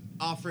not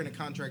offering a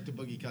contract to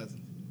Boogie Cousins?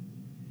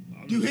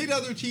 Do you hate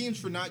other teams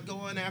for not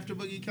going after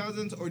Boogie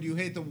Cousins, or do you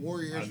hate the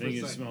Warriors I think for it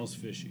saying? smells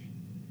fishy.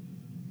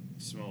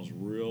 It smells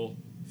real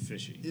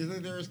fishy. You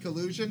think there is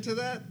collusion to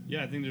that?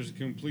 Yeah, I think there's a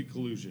complete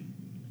collusion.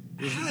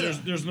 I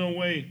don't- There's no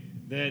way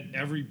that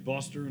every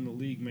buster in the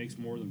league makes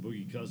more than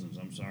Boogie Cousins.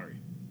 I'm sorry.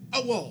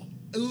 Oh, well,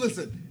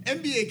 listen,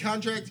 NBA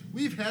contract,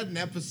 we've had an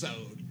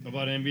episode.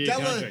 About NBA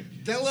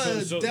contract.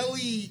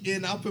 Deli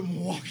up in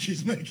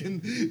Milwaukee's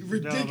making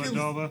ridiculous.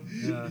 Nova.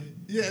 Yeah.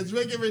 Yeah, it's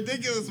making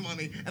ridiculous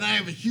money, and I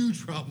have a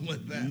huge problem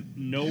with that.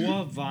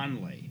 Noah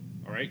Vonleh.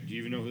 All right, do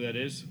you even know who that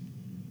is?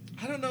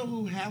 I don't know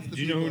who half the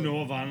Do you people... know who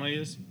Noah Vonleh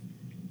is?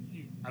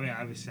 I mean,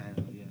 obviously, I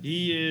know. Yeah.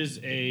 He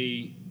is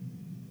a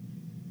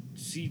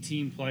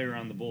C-team player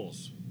on the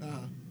Bulls.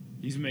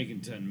 He's making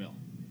 $10 million.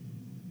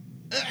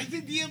 I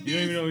think the NBA... You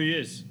don't even know who he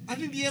is. I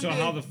think the NBA... So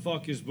how the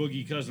fuck is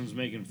Boogie Cousins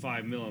making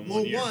 $5 million Well,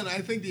 one year? one, I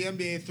think the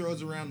NBA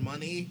throws around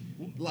money.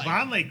 Like,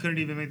 Vonleh couldn't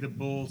even make the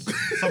Bulls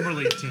summer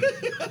league team.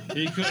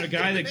 A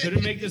guy that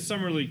couldn't make the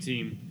summer league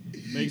team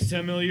makes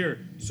 $10 million a year.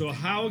 So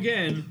how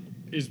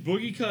again is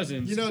Boogie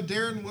Cousins? you know,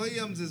 Darren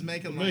Williams is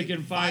making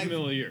 $5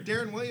 million a year.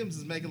 Darren Williams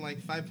is making like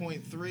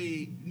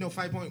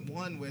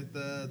 5.1 with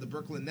the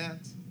Brooklyn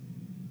Nets.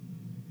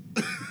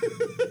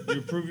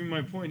 You're proving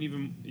my point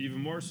even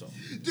more so.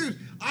 Dude,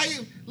 I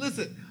have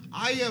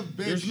bitched.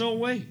 There's no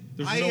way.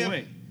 There's no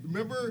way.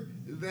 Remember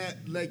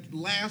that like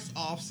last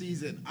off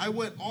season, I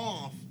went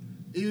off.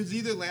 It was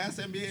either last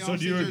NBA So off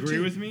do you season agree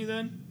with me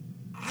then?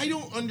 I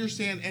don't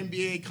understand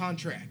NBA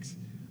contracts.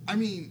 I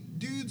mean,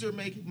 dudes are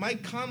making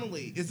Mike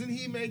Connolly. Isn't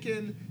he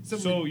making some?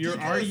 So you're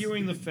ridiculous-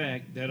 arguing the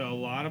fact that a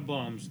lot of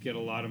bums get a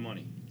lot of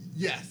money.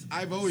 Yes,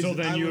 I've always. So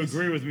then I you was-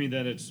 agree with me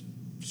that it's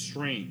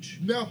strange.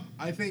 No,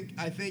 I think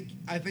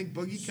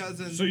Boogie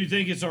Cousins. So you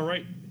think it's all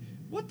right?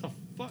 What the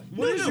fuck?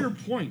 What is your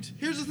point?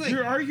 Here's the thing.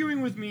 You're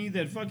arguing with me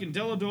that fucking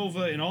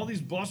Deladova and all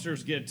these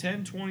busters get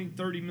 10, 20,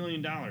 30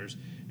 million dollars,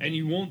 and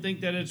you won't think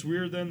that it's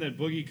weird then that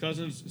Boogie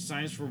Cousins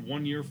signs for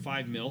 1 year,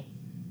 $5 million?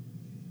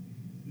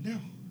 No,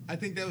 I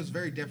think that was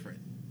very different.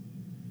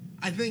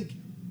 I think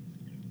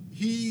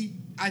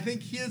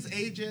his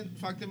agent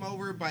fucked him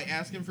over by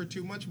asking for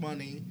too much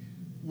money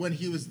when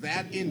he was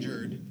that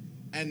injured,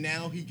 and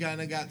now he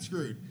kind of got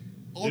screwed.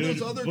 All Dude,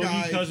 those other Boogie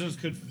guys. Cousins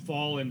could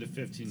fall into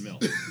 15 mil.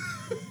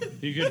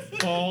 He could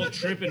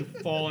trip and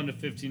fall into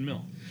 15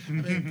 mil.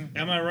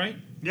 Am I right?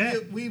 Yeah.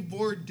 We've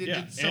bored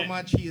Digits Yeah, so and-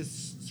 much he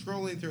is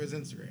scrolling through his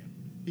Instagram.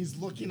 He's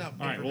looking up.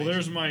 All right. Well,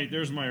 there's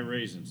my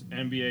raisins.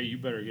 NBA, you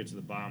better get to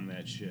the bottom of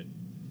that shit.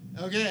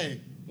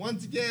 Okay.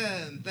 Once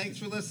again, thanks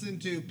for listening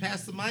to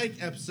Pass the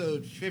Mic,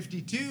 episode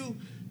 52.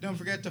 Don't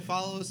forget to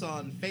follow us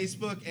on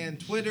Facebook and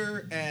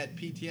Twitter at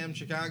PTM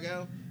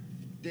Chicago.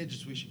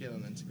 Digits, we should get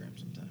on Instagram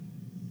sometime.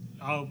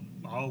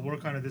 I'll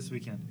work on it this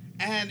weekend.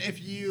 And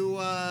if you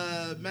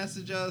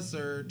message us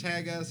or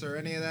tag us or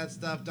any of that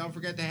stuff, don't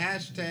forget to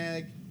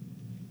hashtag.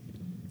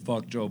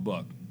 Fuck Joe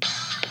Buck.